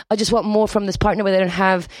saying, I just want more from this partner, but they don't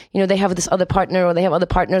have, you know, they have this other partner, or they have other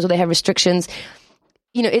partners, or they have restrictions.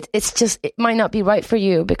 You know, it might not be right for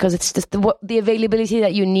you, because it's just the availability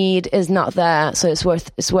that you need is not there. So it's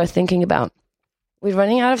worth thinking about. We're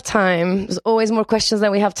running out of time. There's always more questions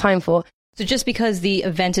than we have time for. So just because the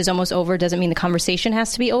event is almost over doesn't mean the conversation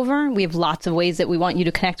has to be over. We have lots of ways that we want you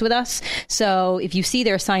to connect with us. So if you see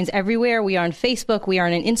there are signs everywhere, we are on Facebook, we are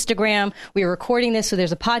on Instagram, we are recording this, so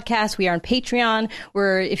there's a podcast, we are on Patreon,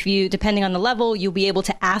 where depending on the level, you'll be able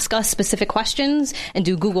to ask us specific questions and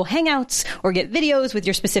do Google Hangouts or get videos with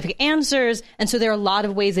your specific answers. And so there are a lot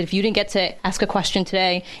of ways that if you didn't get to ask a question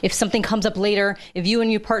today, if something comes up later, if you and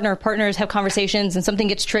your partners have conversations and something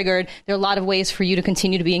gets triggered, there are a lot of ways for you to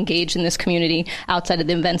continue to be engaged in this community outside of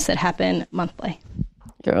the events that happen monthly.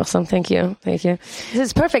 You're awesome. Thank you. This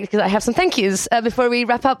is perfect, because I have some thank yous before we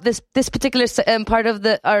wrap up this particular part of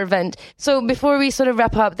our event. So before we sort of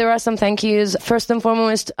wrap up, there are some thank yous. First and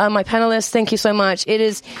foremost, my panelists, thank you so much. You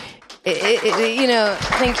know,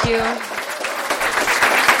 thank you.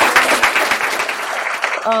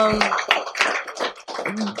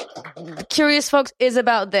 Curious Folks is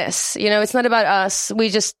about this. You know, it's not about us. We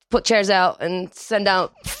just put chairs out and send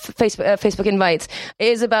out Facebook invites. It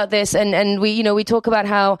is about this, and we talk about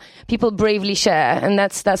how people bravely share, and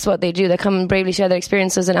that's what they do. They come and bravely share their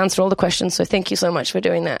experiences and answer all the questions. So thank you so much for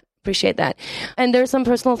doing that. Appreciate that. And there's some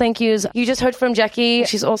personal thank yous. You just heard from Jackie.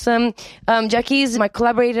 She's awesome. Jackie's my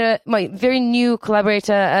collaborator, my very new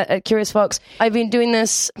collaborator at Curious Fox. I've been doing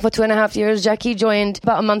this for 2.5 years. Jackie joined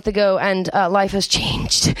about a month ago, and life has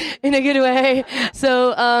changed in a good way.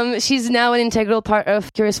 So she's now an integral part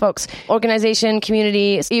of Curious Fox organization,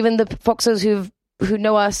 community. Even the Foxes who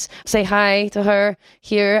know us say hi to her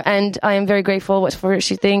here, and I am very grateful for what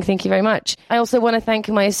she's doing. Thank you very much. I also want to thank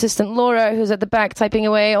my assistant Laura, who's at the back typing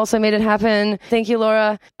away, also made it happen. Thank you,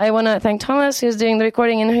 Laura. I want to thank Thomas, who's doing the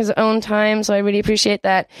recording in his own time, so I really appreciate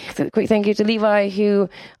that. A quick thank you to Levi, who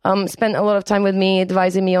spent a lot of time with me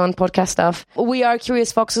advising me on podcast stuff.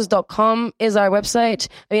 WeAreCuriousFoxes.com is our website.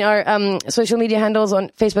 I mean, our social media handles on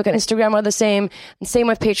Facebook and Instagram are the same. And same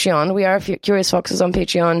with Patreon. We are Curious Foxes on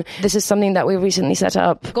Patreon. This is something that we recently professionally set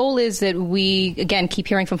up. The goal is that we, again, keep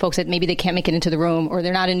hearing from folks that maybe they can't make it into the room, or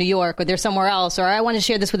they're not in New York, or they're somewhere else, or I want to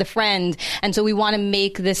share this with a friend. And so we want to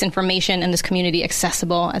make this information and this community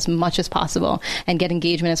accessible as much as possible and get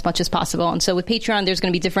engagement as much as possible. And so with Patreon, there's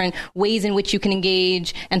going to be different ways in which you can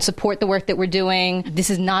engage and support the work that we're doing. This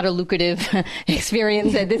is not a lucrative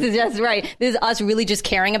experience. This is just right. This is us really just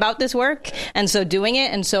caring about this work, and so doing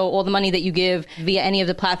it. And so all the money that you give via any of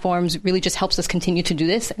the platforms really just helps us continue to do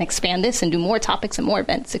this and expand this and do more topics and more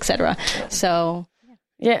events, etc. So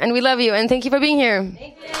yeah, and we love you, and thank you for being here.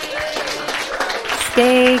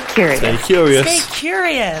 Stay curious. Stay curious. Stay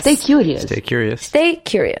curious. Stay curious. Stay curious. Stay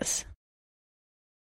curious.